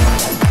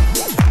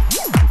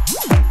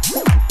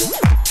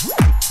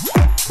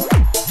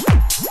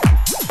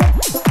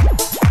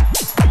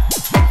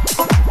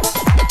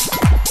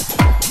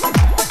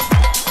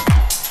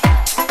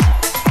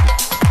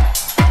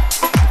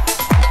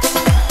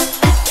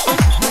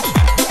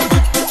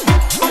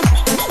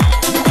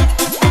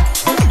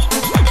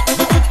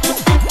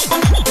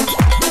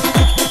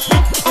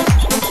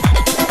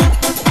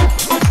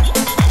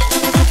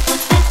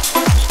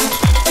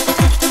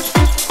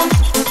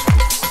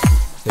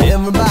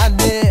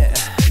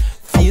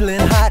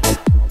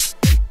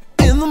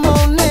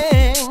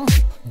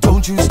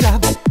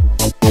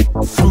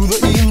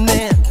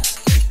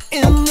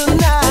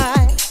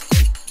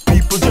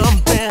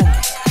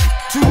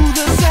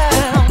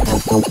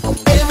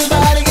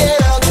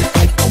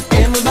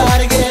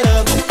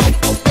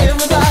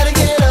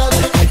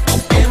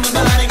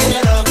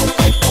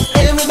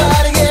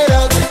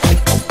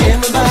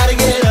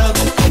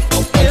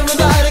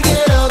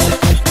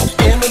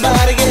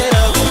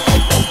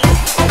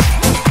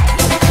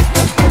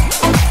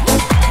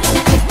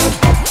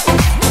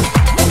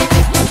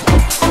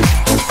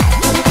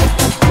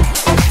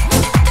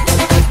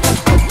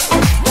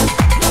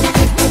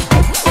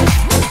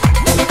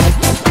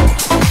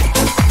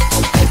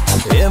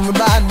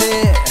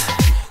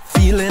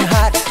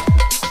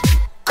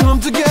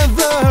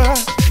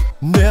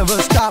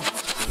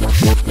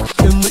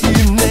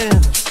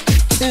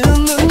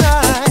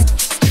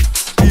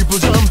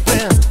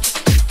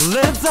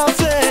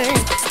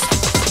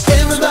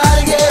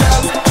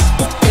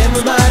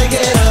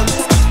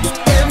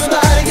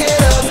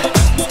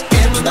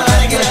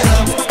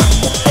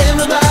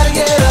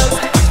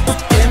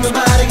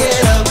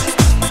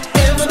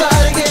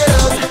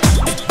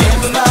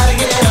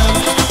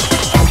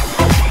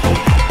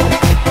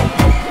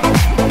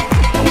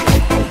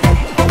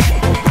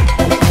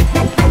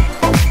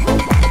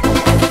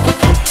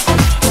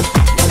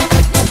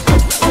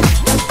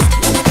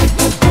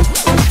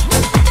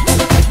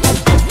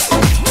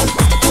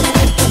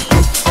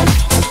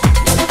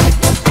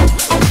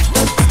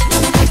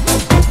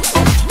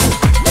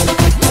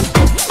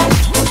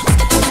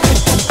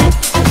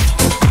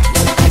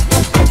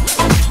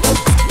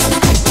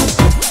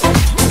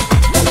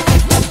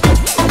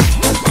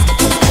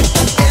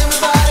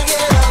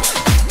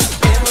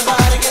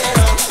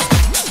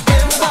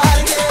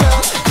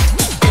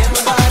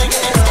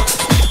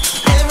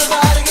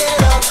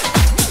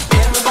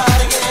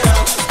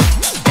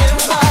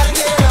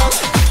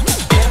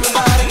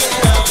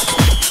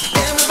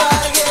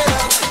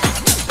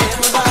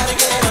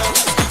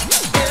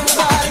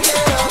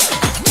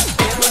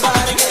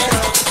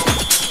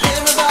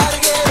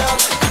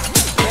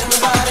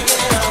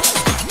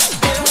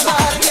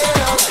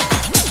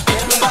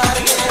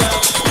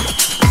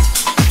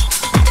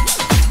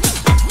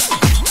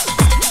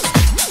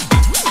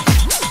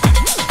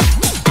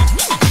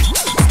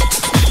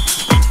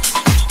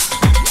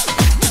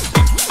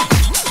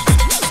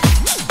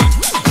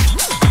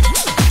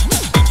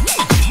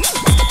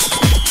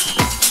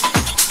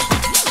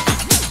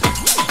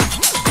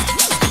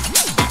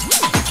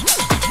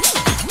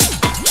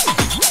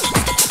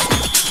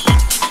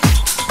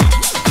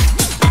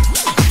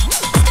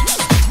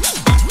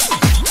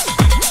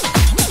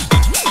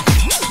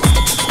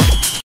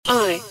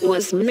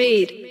 Was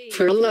made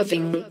for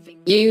loving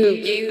you.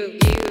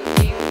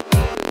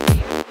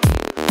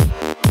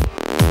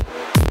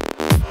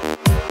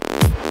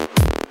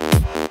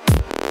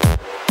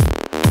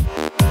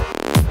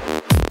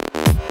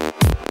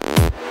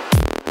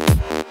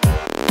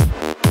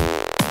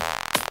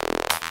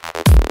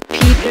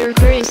 Peter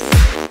Chris,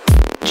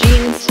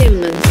 Gene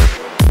Simmons,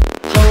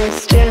 Paul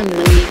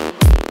Stanley,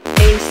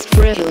 Ace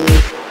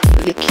Frehley,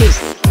 The Kiss.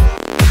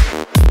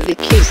 The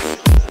Kiss.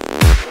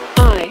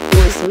 I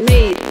was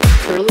made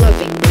for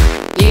loving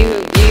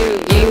you.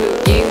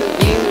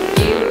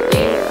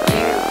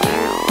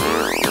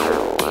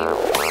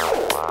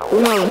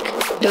 Rock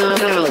the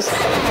house.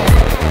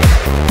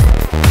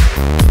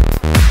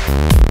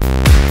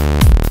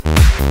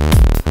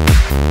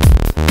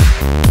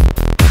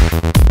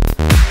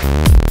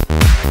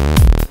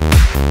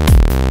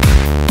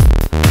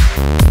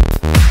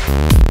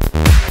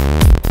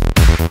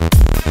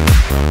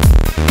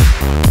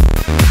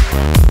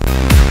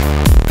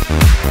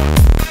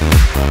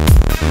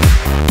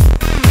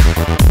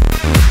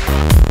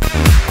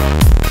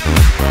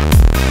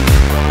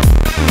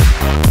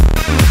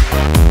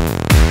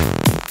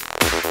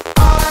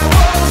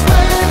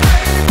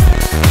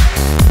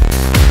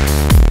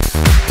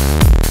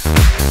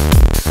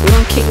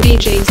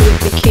 DJs with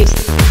the kiss.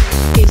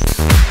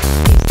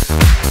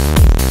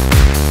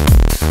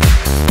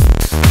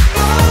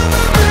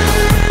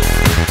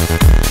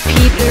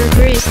 Peter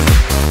Chris,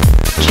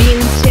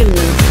 Gene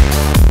Simmons,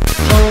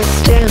 Paul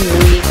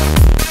Stanley,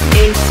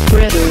 Ace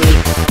Frehley,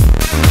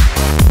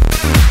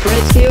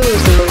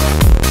 Prezioso,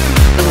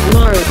 and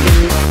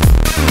Marvin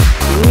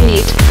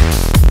Reed.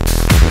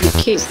 The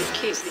Kiss.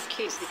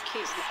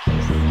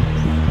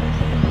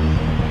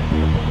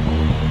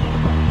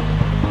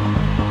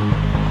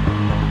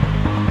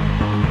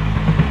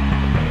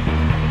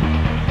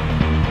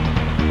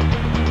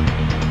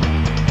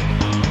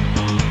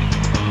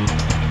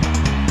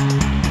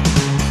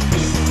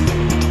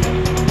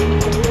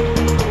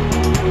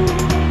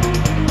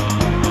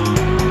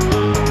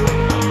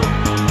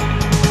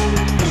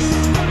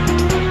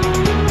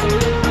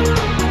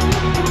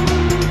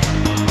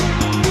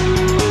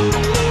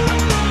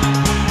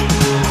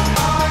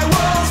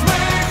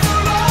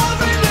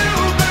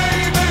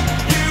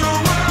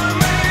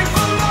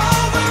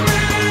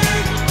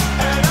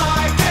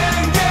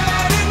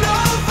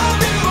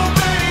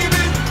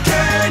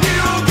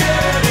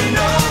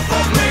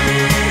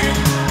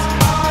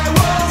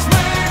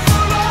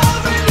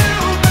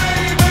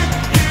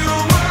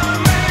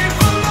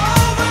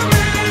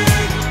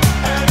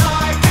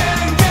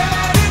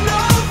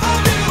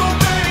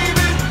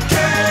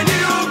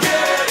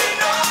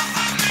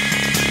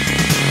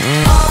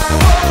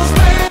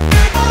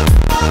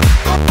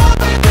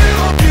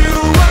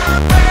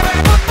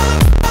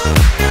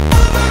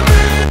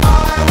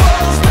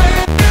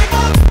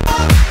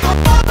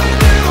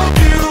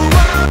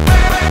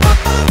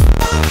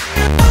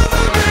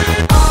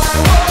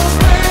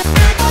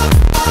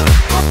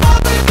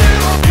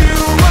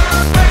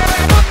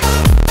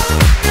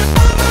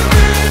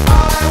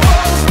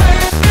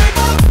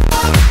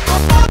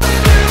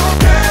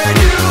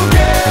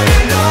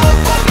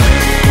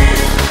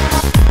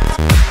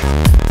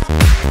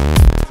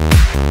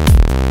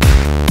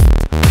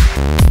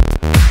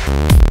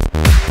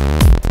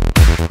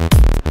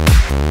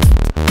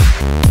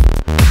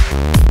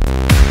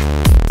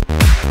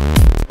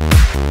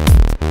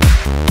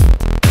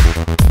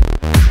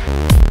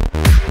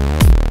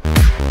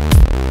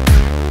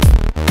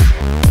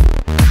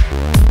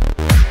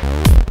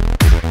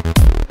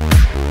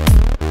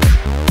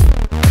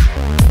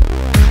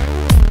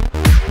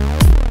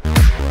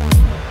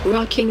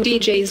 Rocking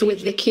DJs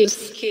with the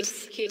kiss.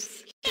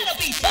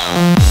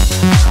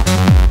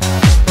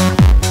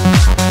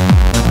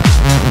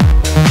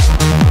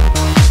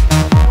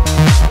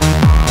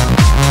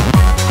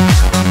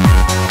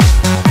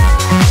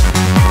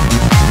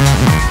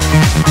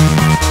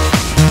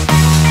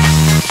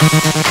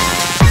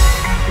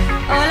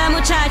 Hola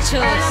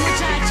muchachos.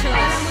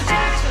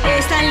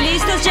 ¿Están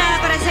listos ya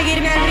para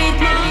seguirme al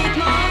ritmo?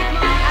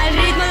 Al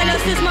ritmo de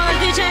los small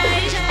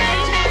DJs.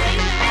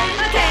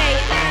 Ok,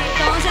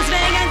 entonces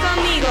vengan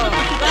conmigo.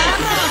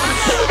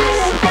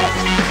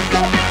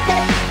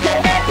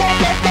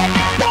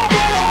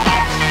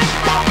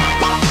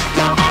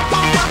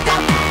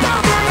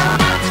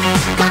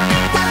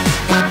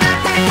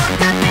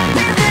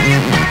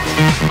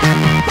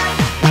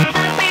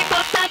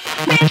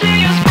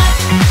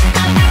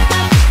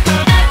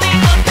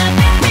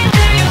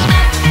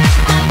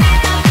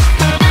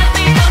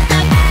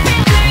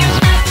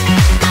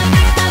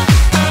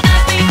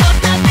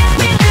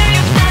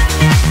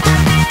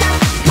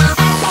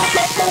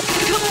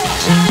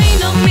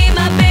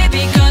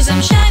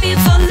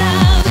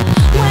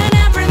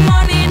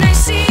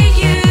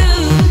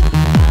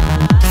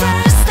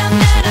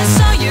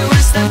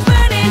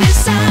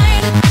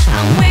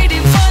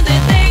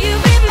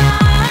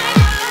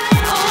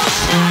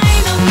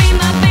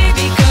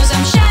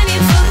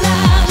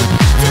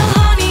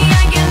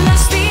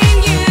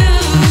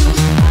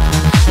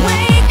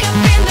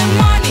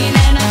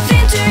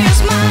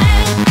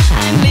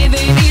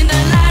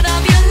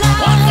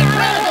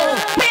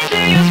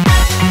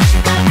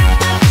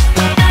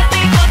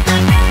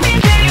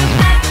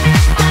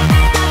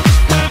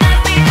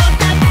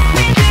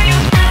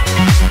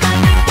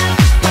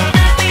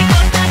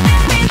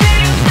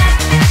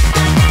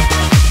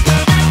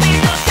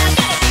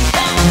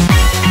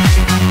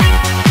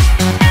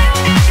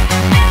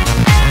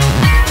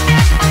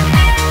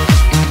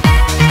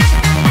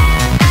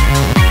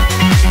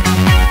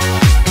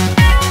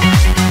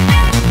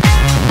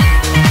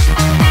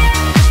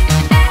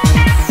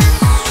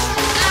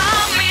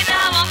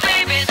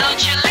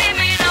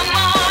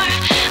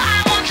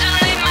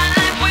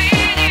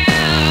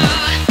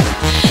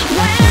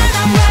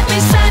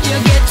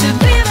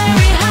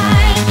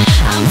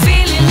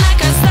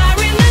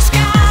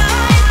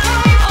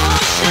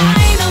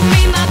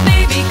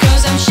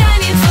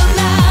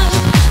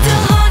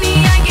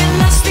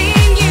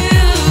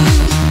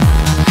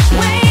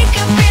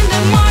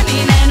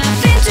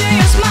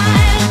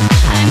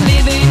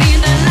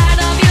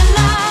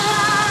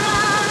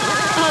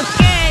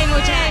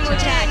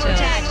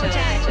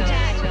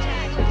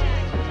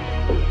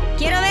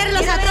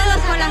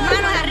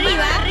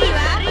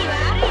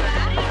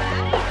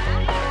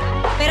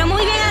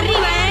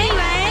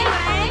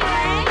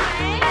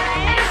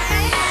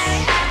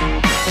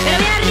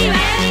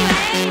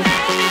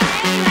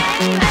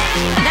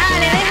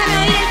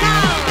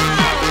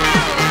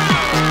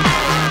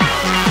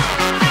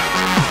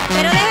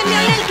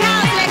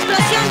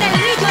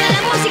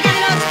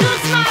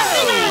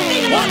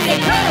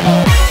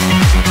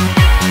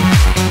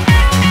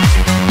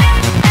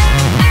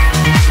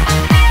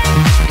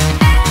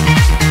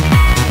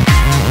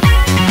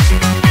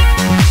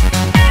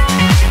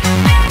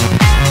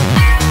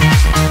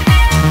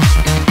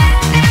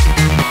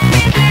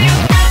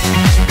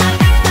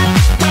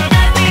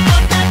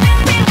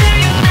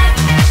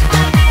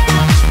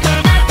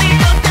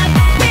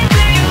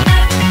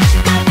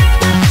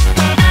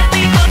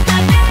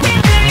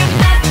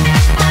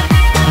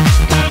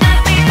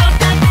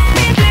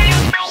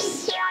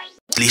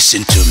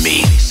 Listen to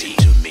me,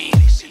 to me,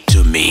 listen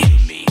to me,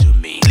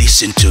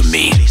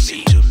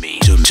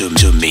 to me,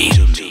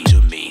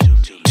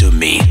 to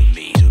me,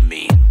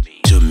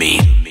 to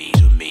me,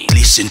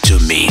 listen to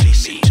me,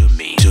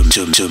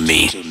 to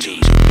me.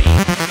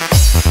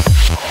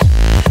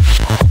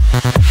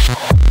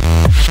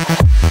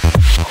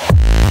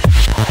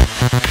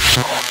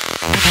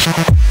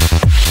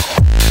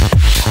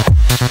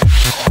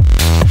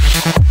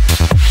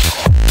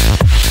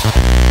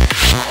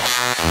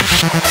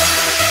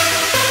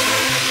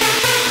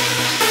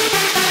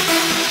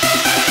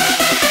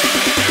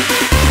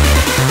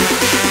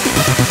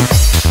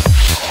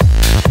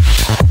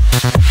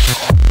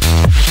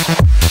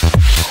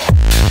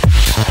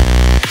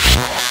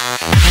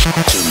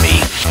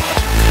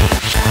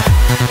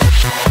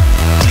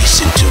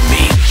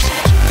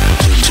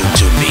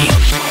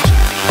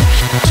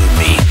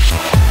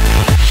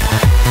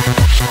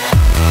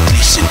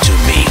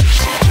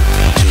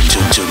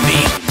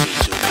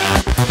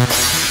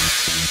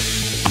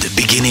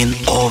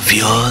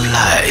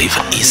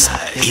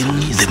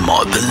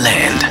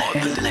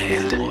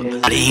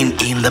 Playing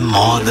in the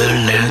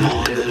motherland,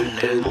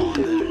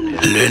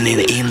 learning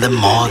in the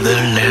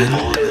motherland,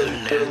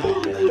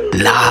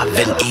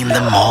 loving in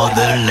the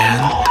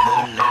motherland,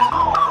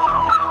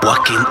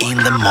 walking in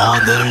the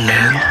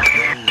motherland,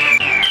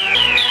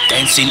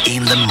 dancing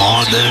in the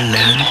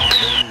motherland,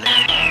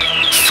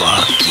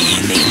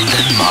 fucking in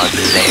the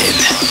motherland.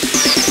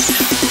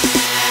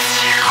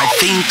 I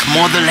think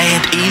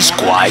motherland is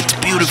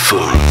quite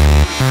beautiful.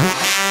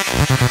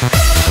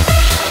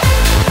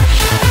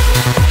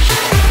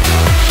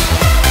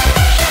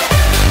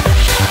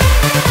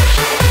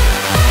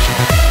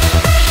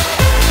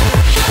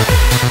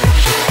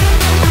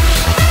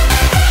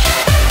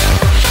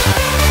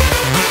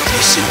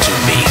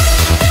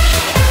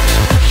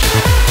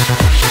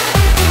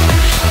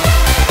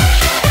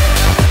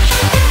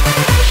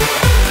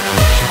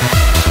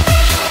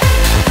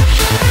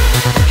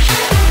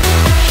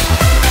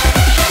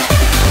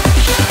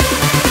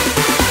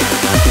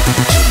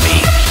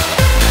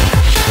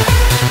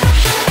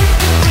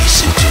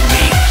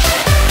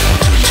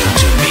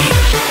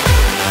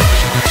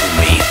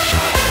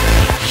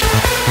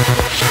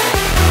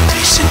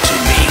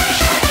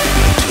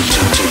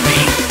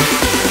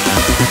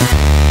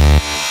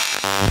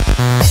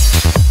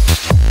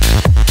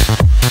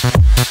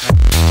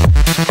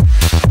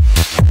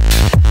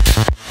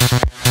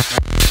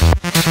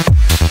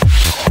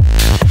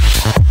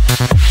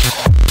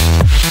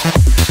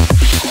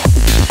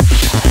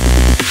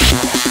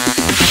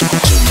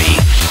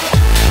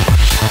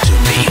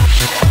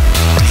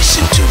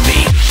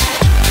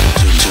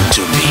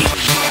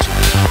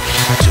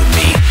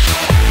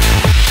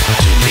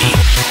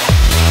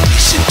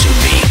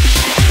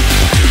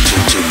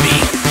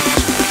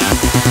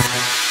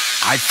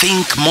 I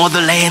think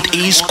motherland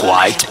is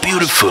quite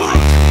beautiful.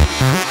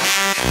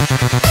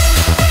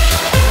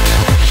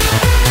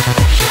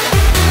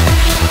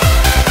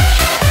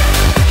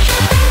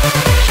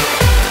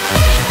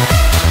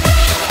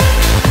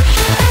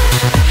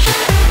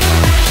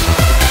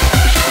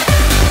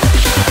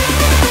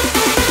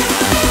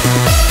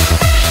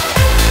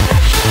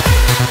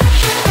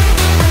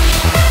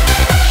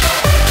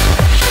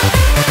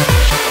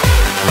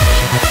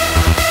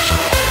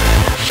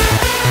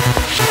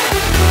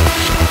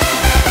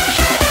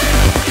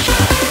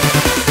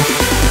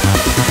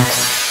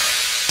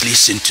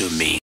 Listen to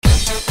me.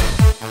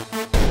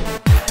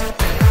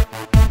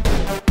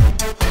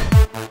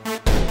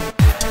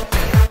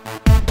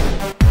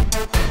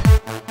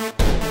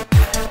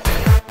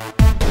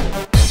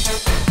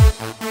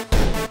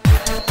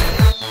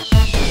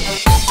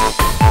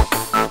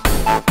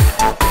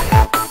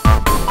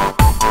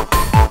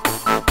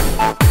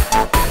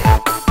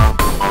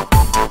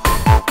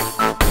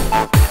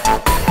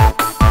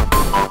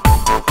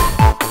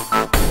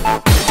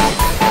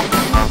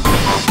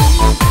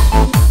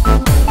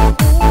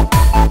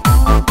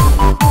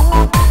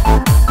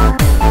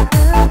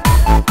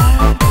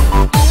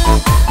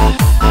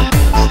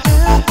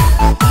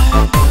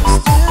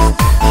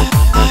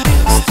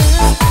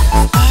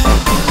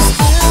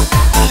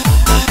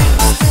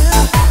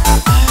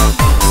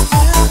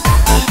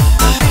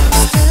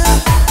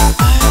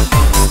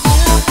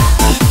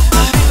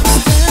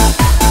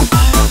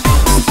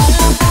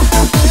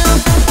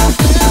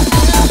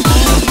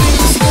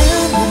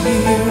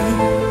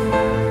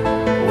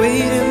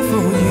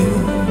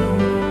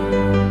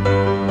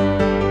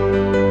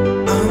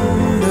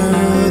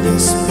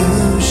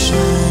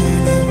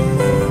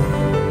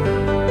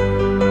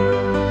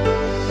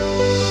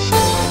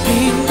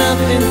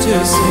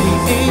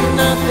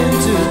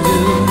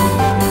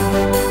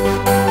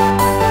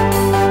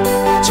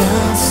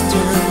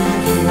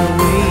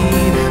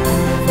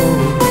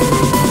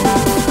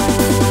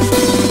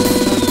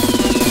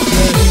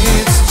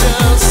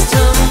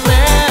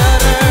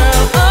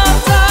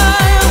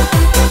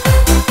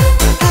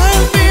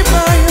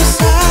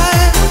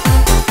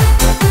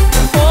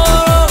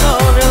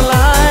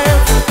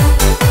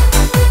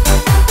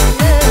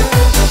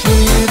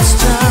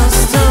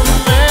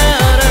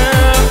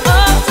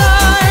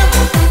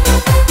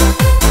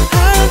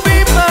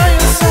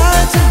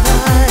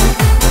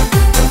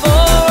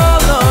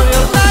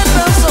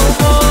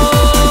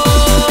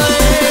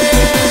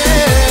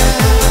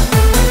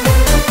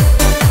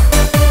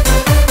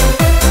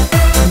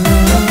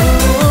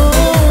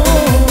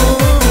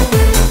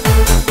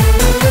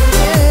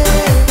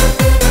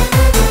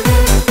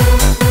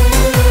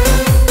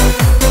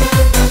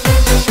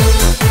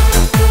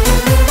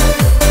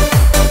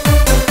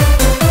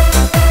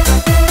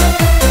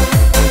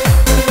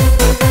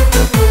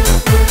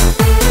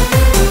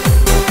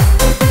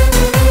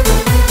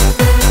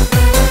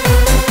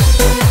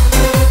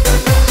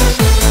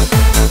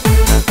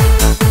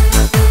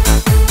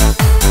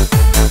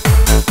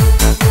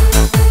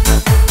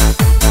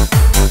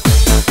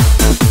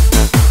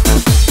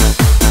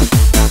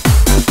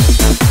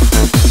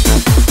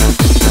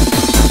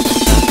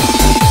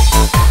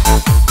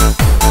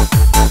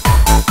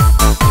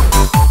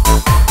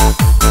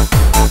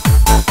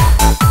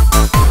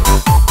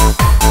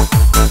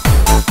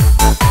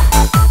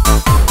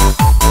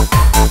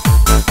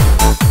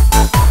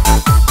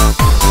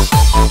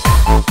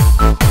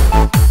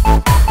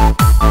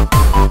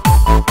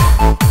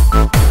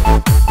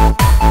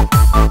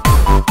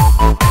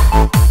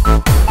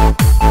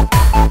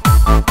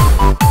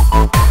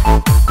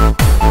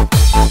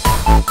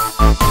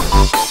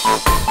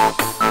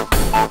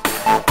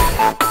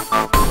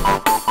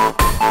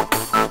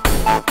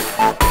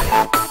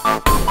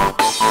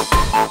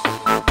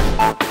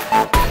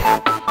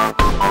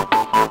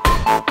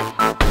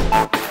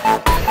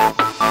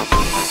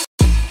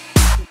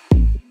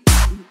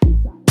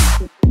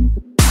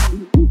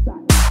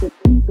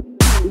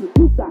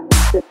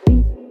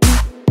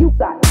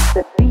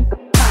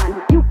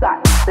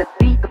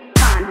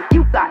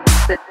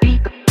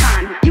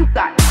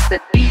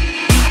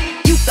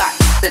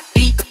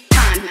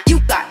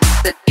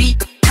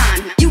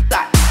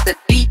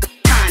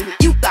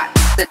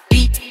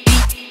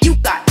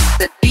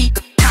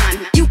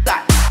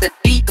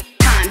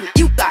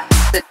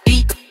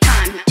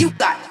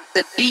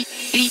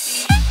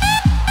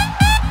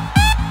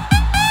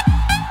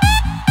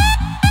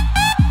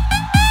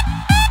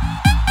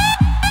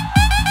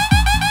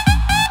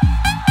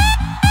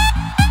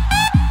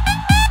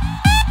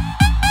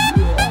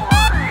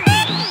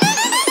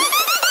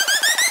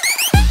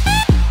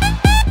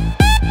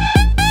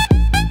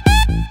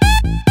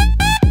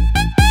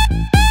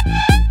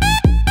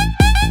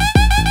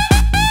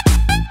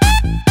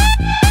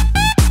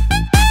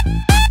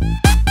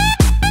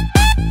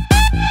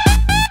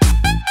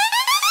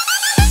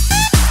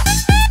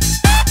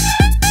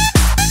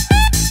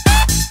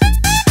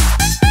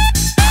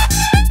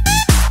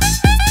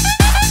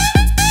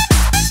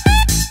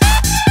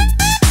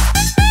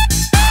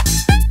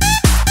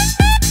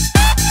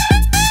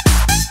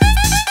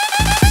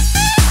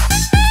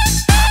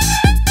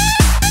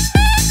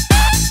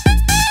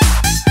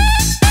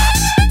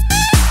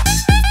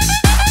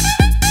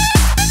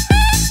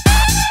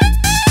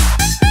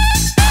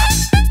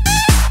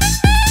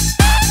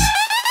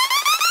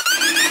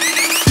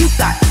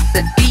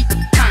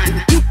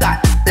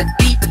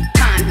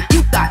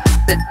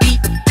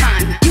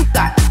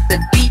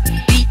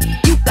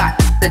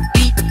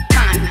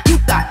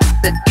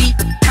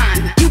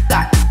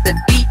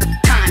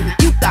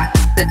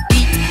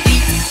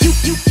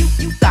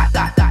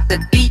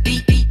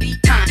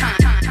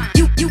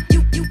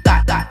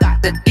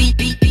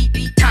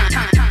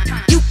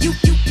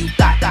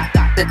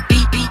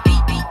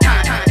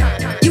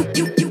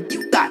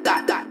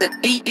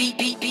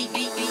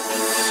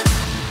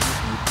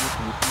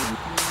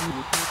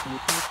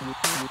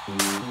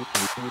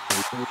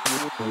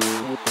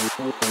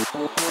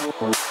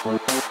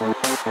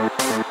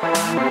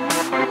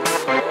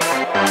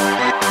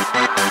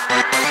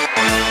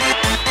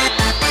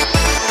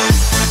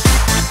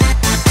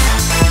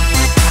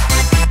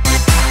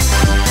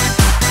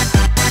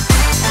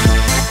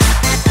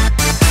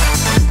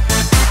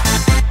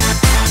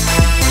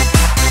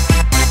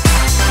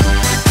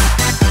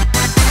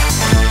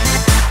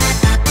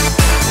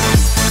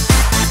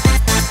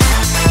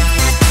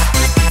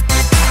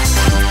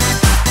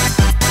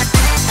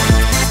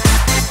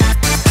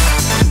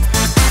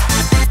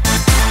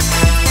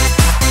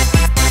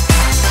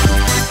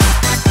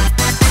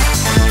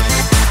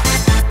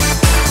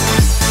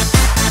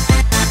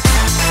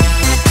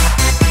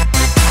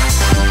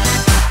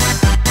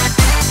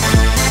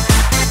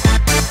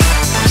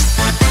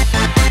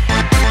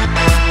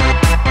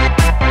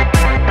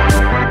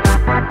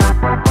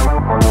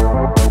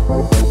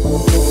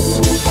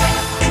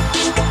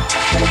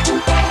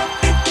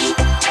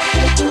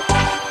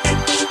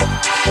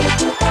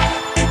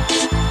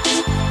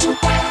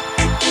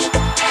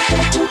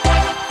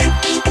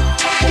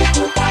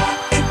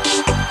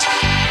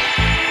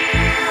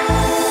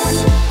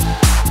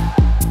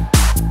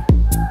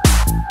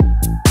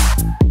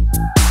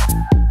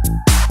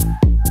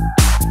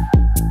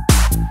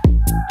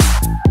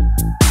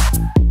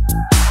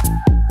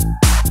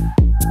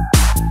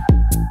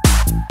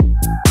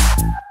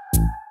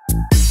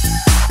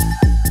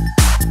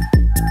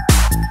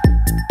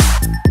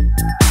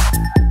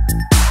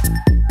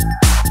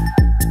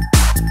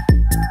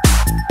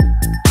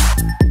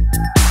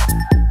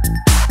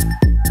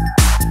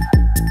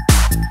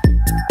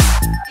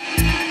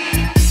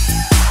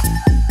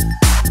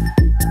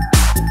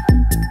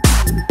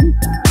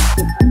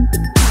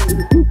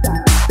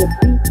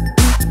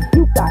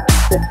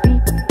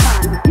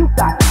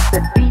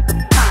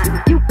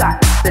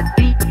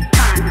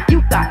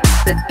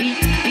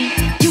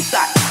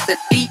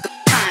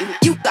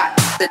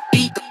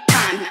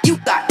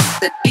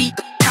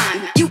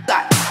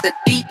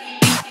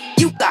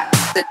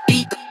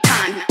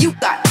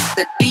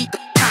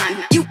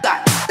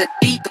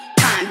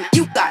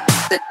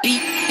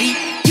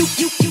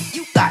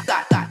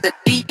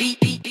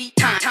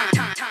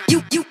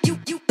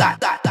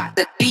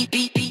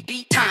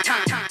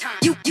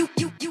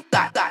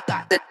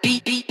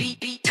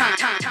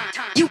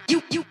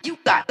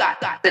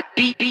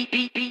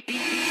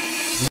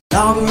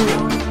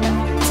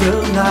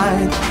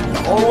 Tonight,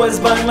 always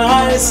by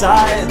my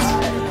side.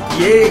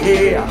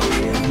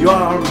 Yeah, you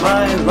are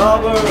my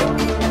lover.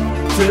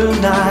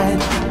 Tonight,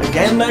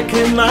 again back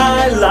in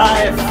my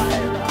life.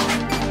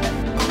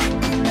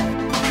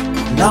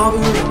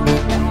 Lover,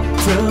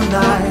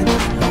 tonight,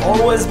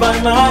 always by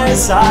my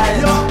side.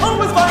 You're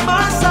always by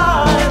my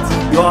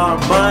side. You are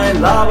my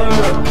lover.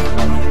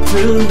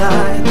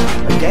 Tonight,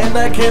 again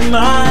back in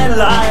my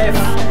life.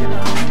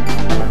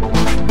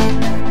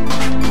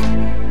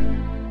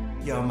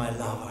 You're my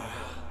lover.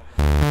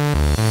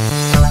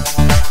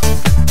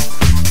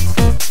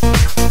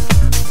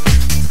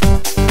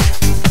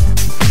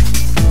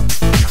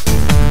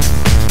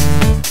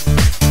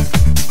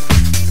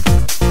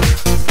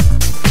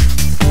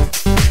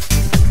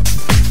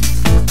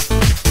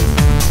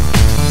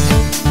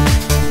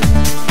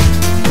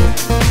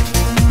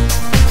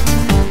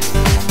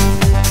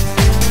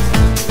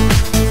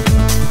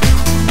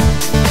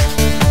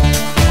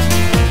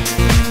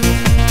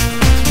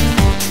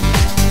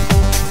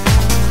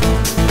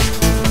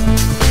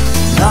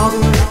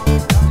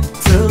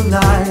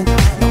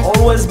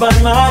 By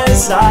my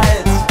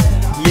side,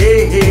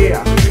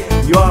 yeah,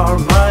 you are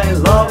my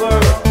lover.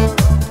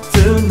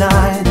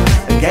 Tonight,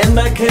 again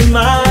back in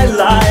my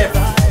life.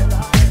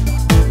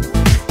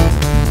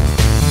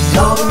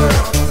 Lover,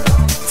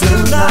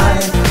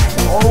 tonight,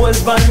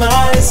 always by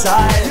my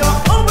side.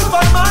 You're always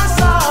by my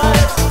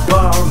side. You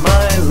are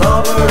my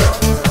lover.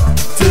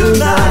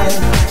 Tonight,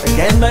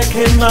 again back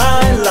in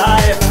my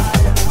life.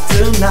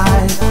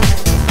 Tonight.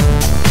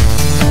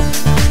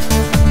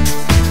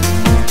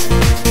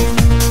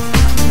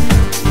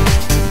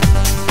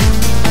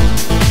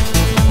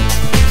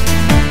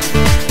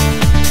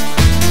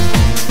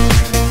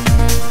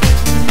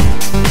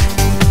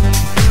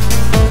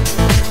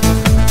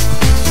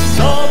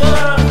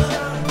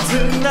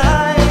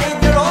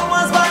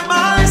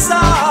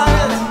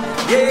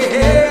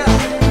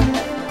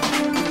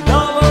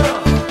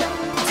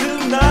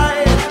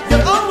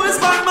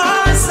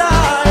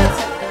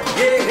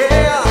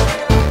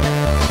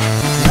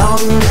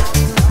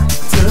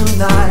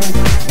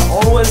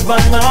 always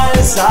by my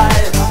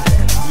side.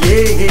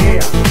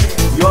 Yeah,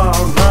 you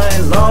are my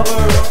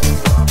lover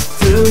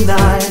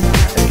tonight,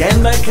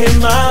 again back in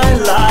my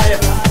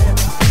life.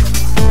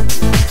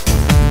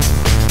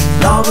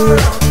 Lover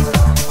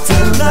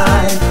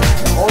tonight,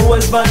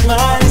 always by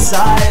my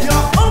side.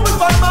 You're always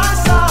by my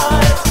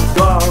side.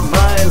 You are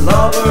my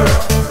lover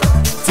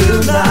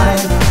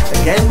tonight,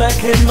 again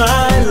back in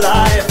my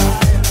life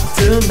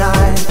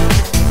tonight.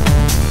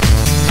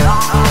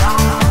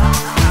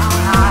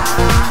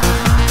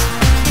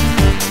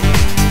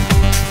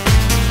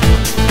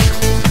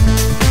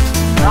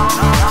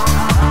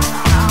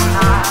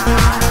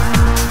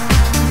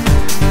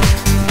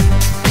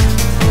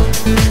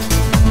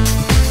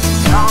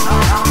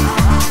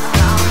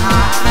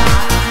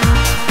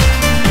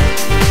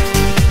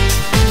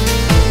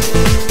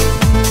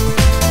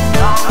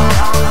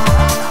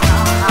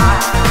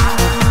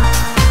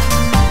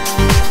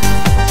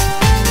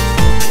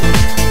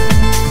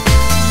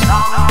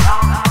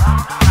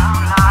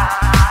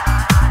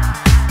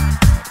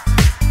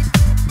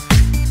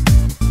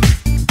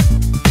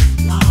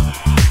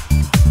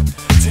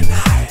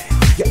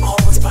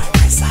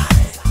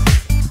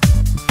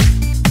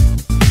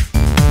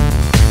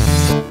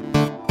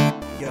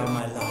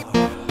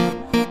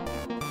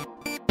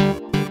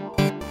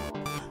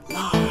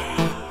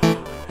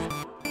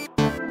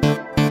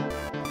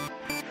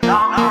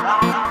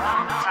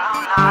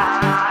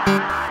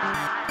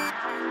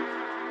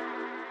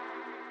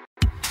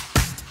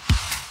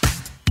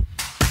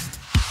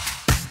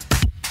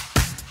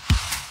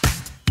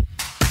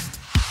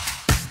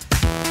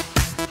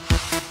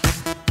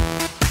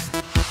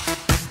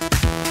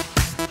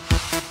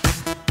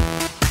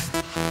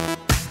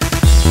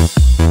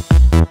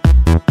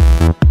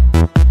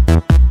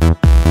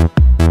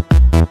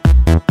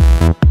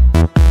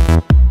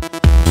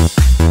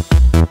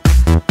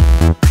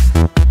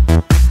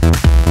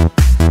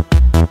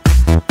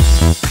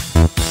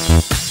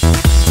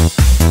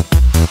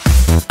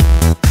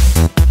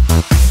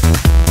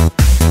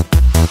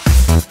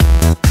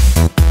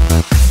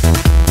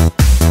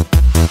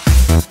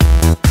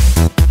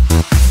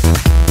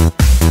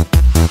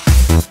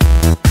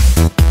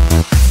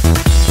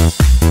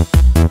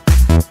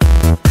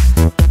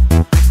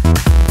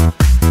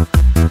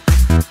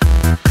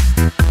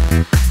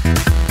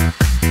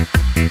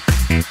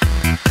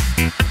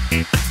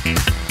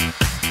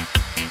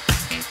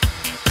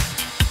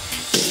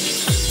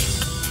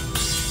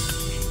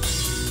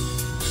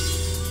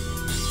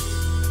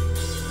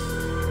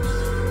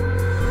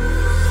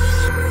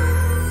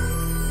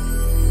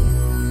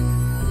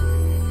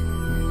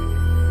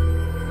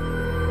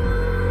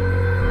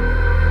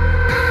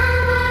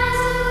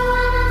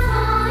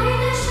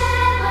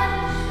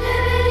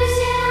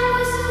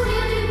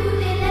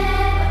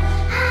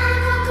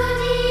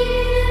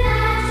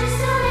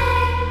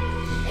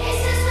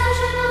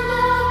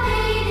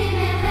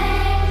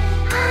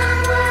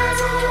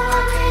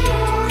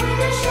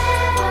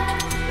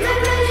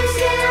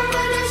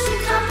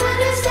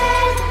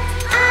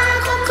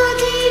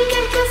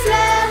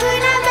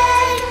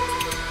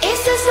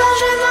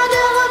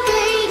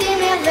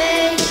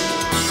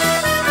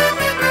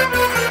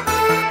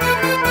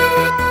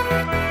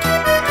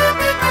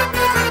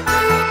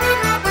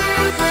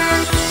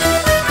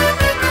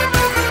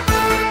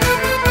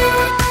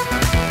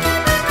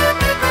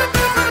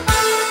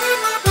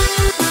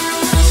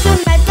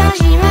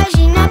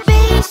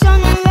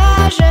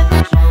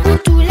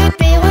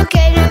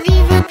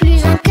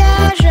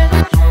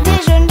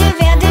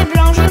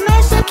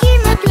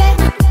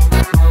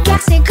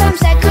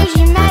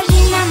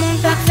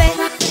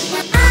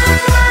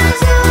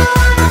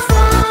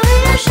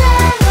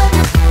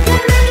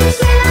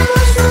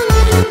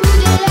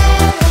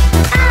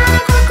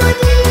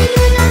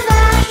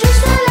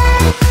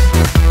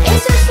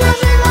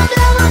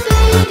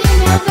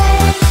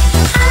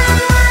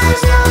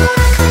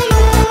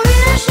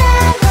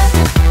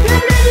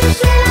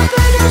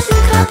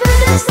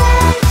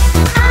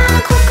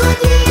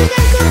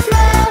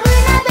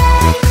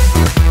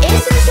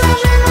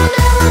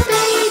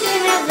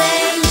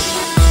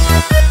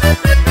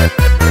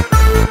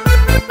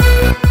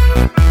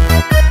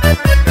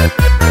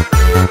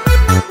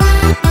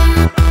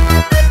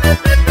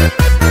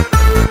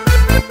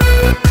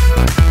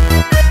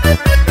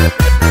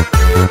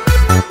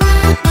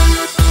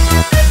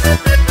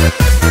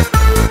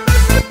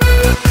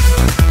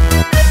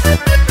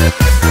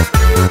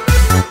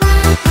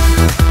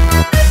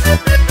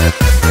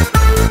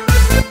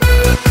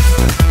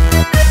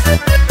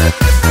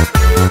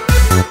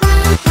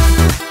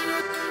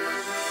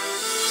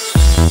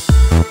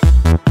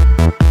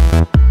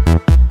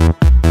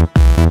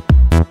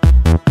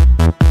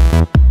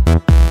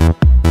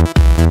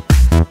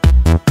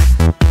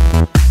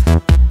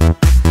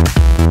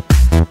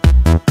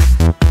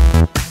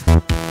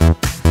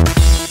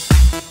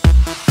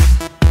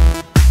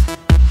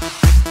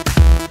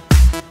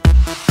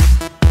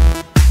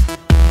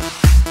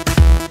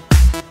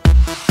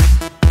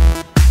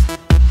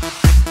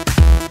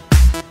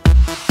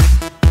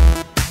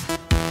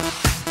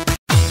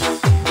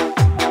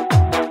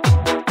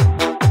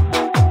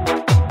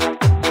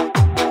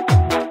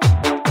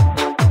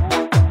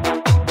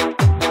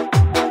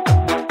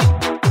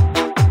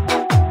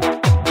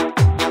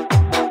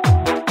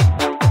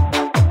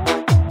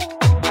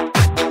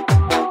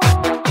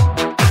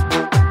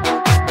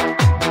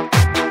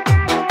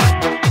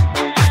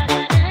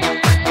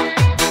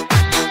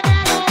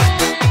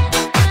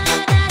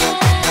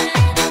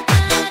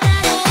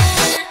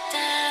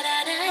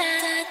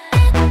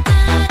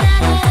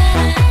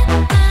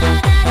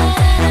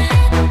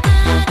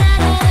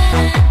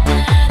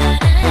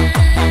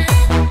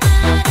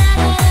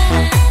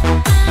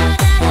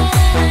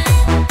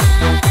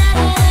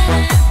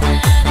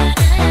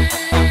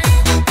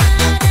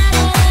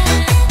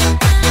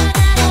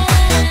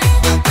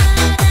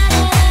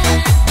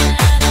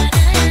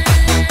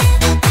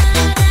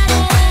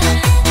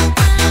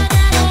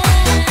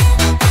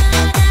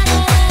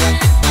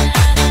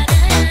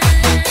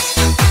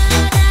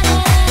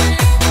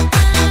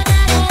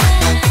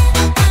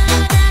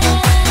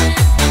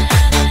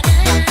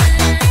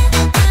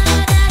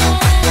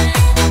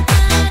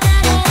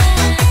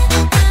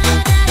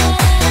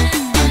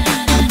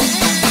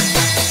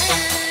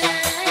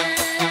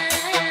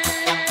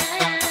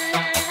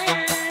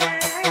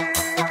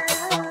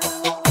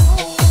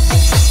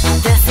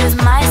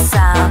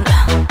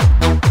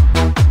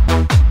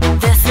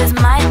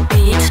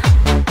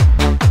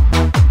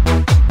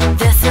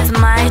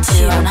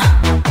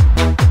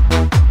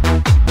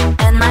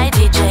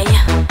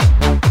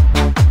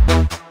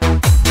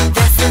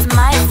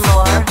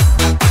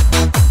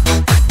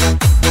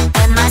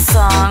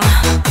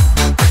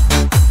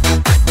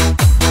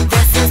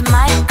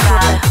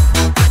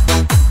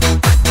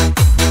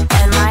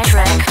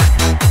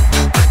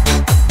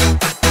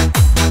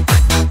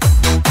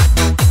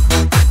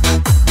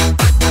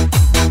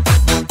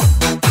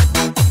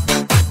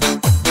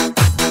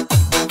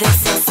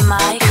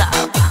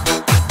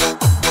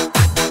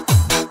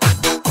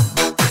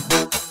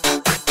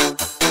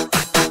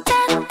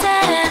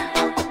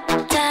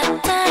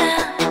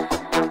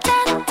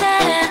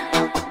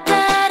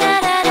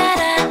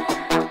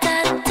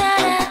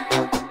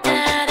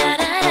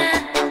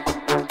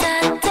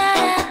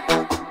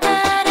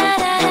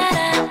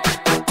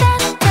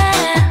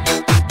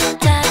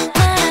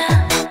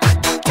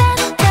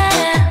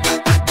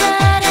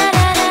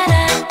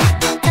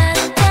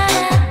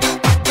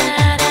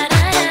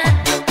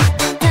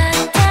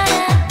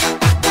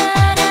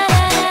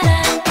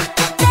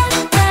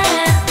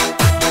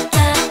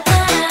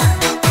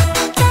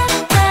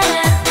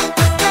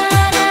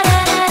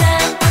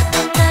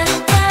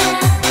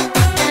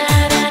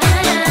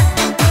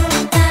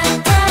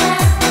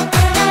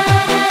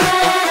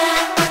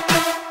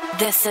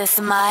 is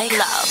my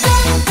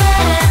love.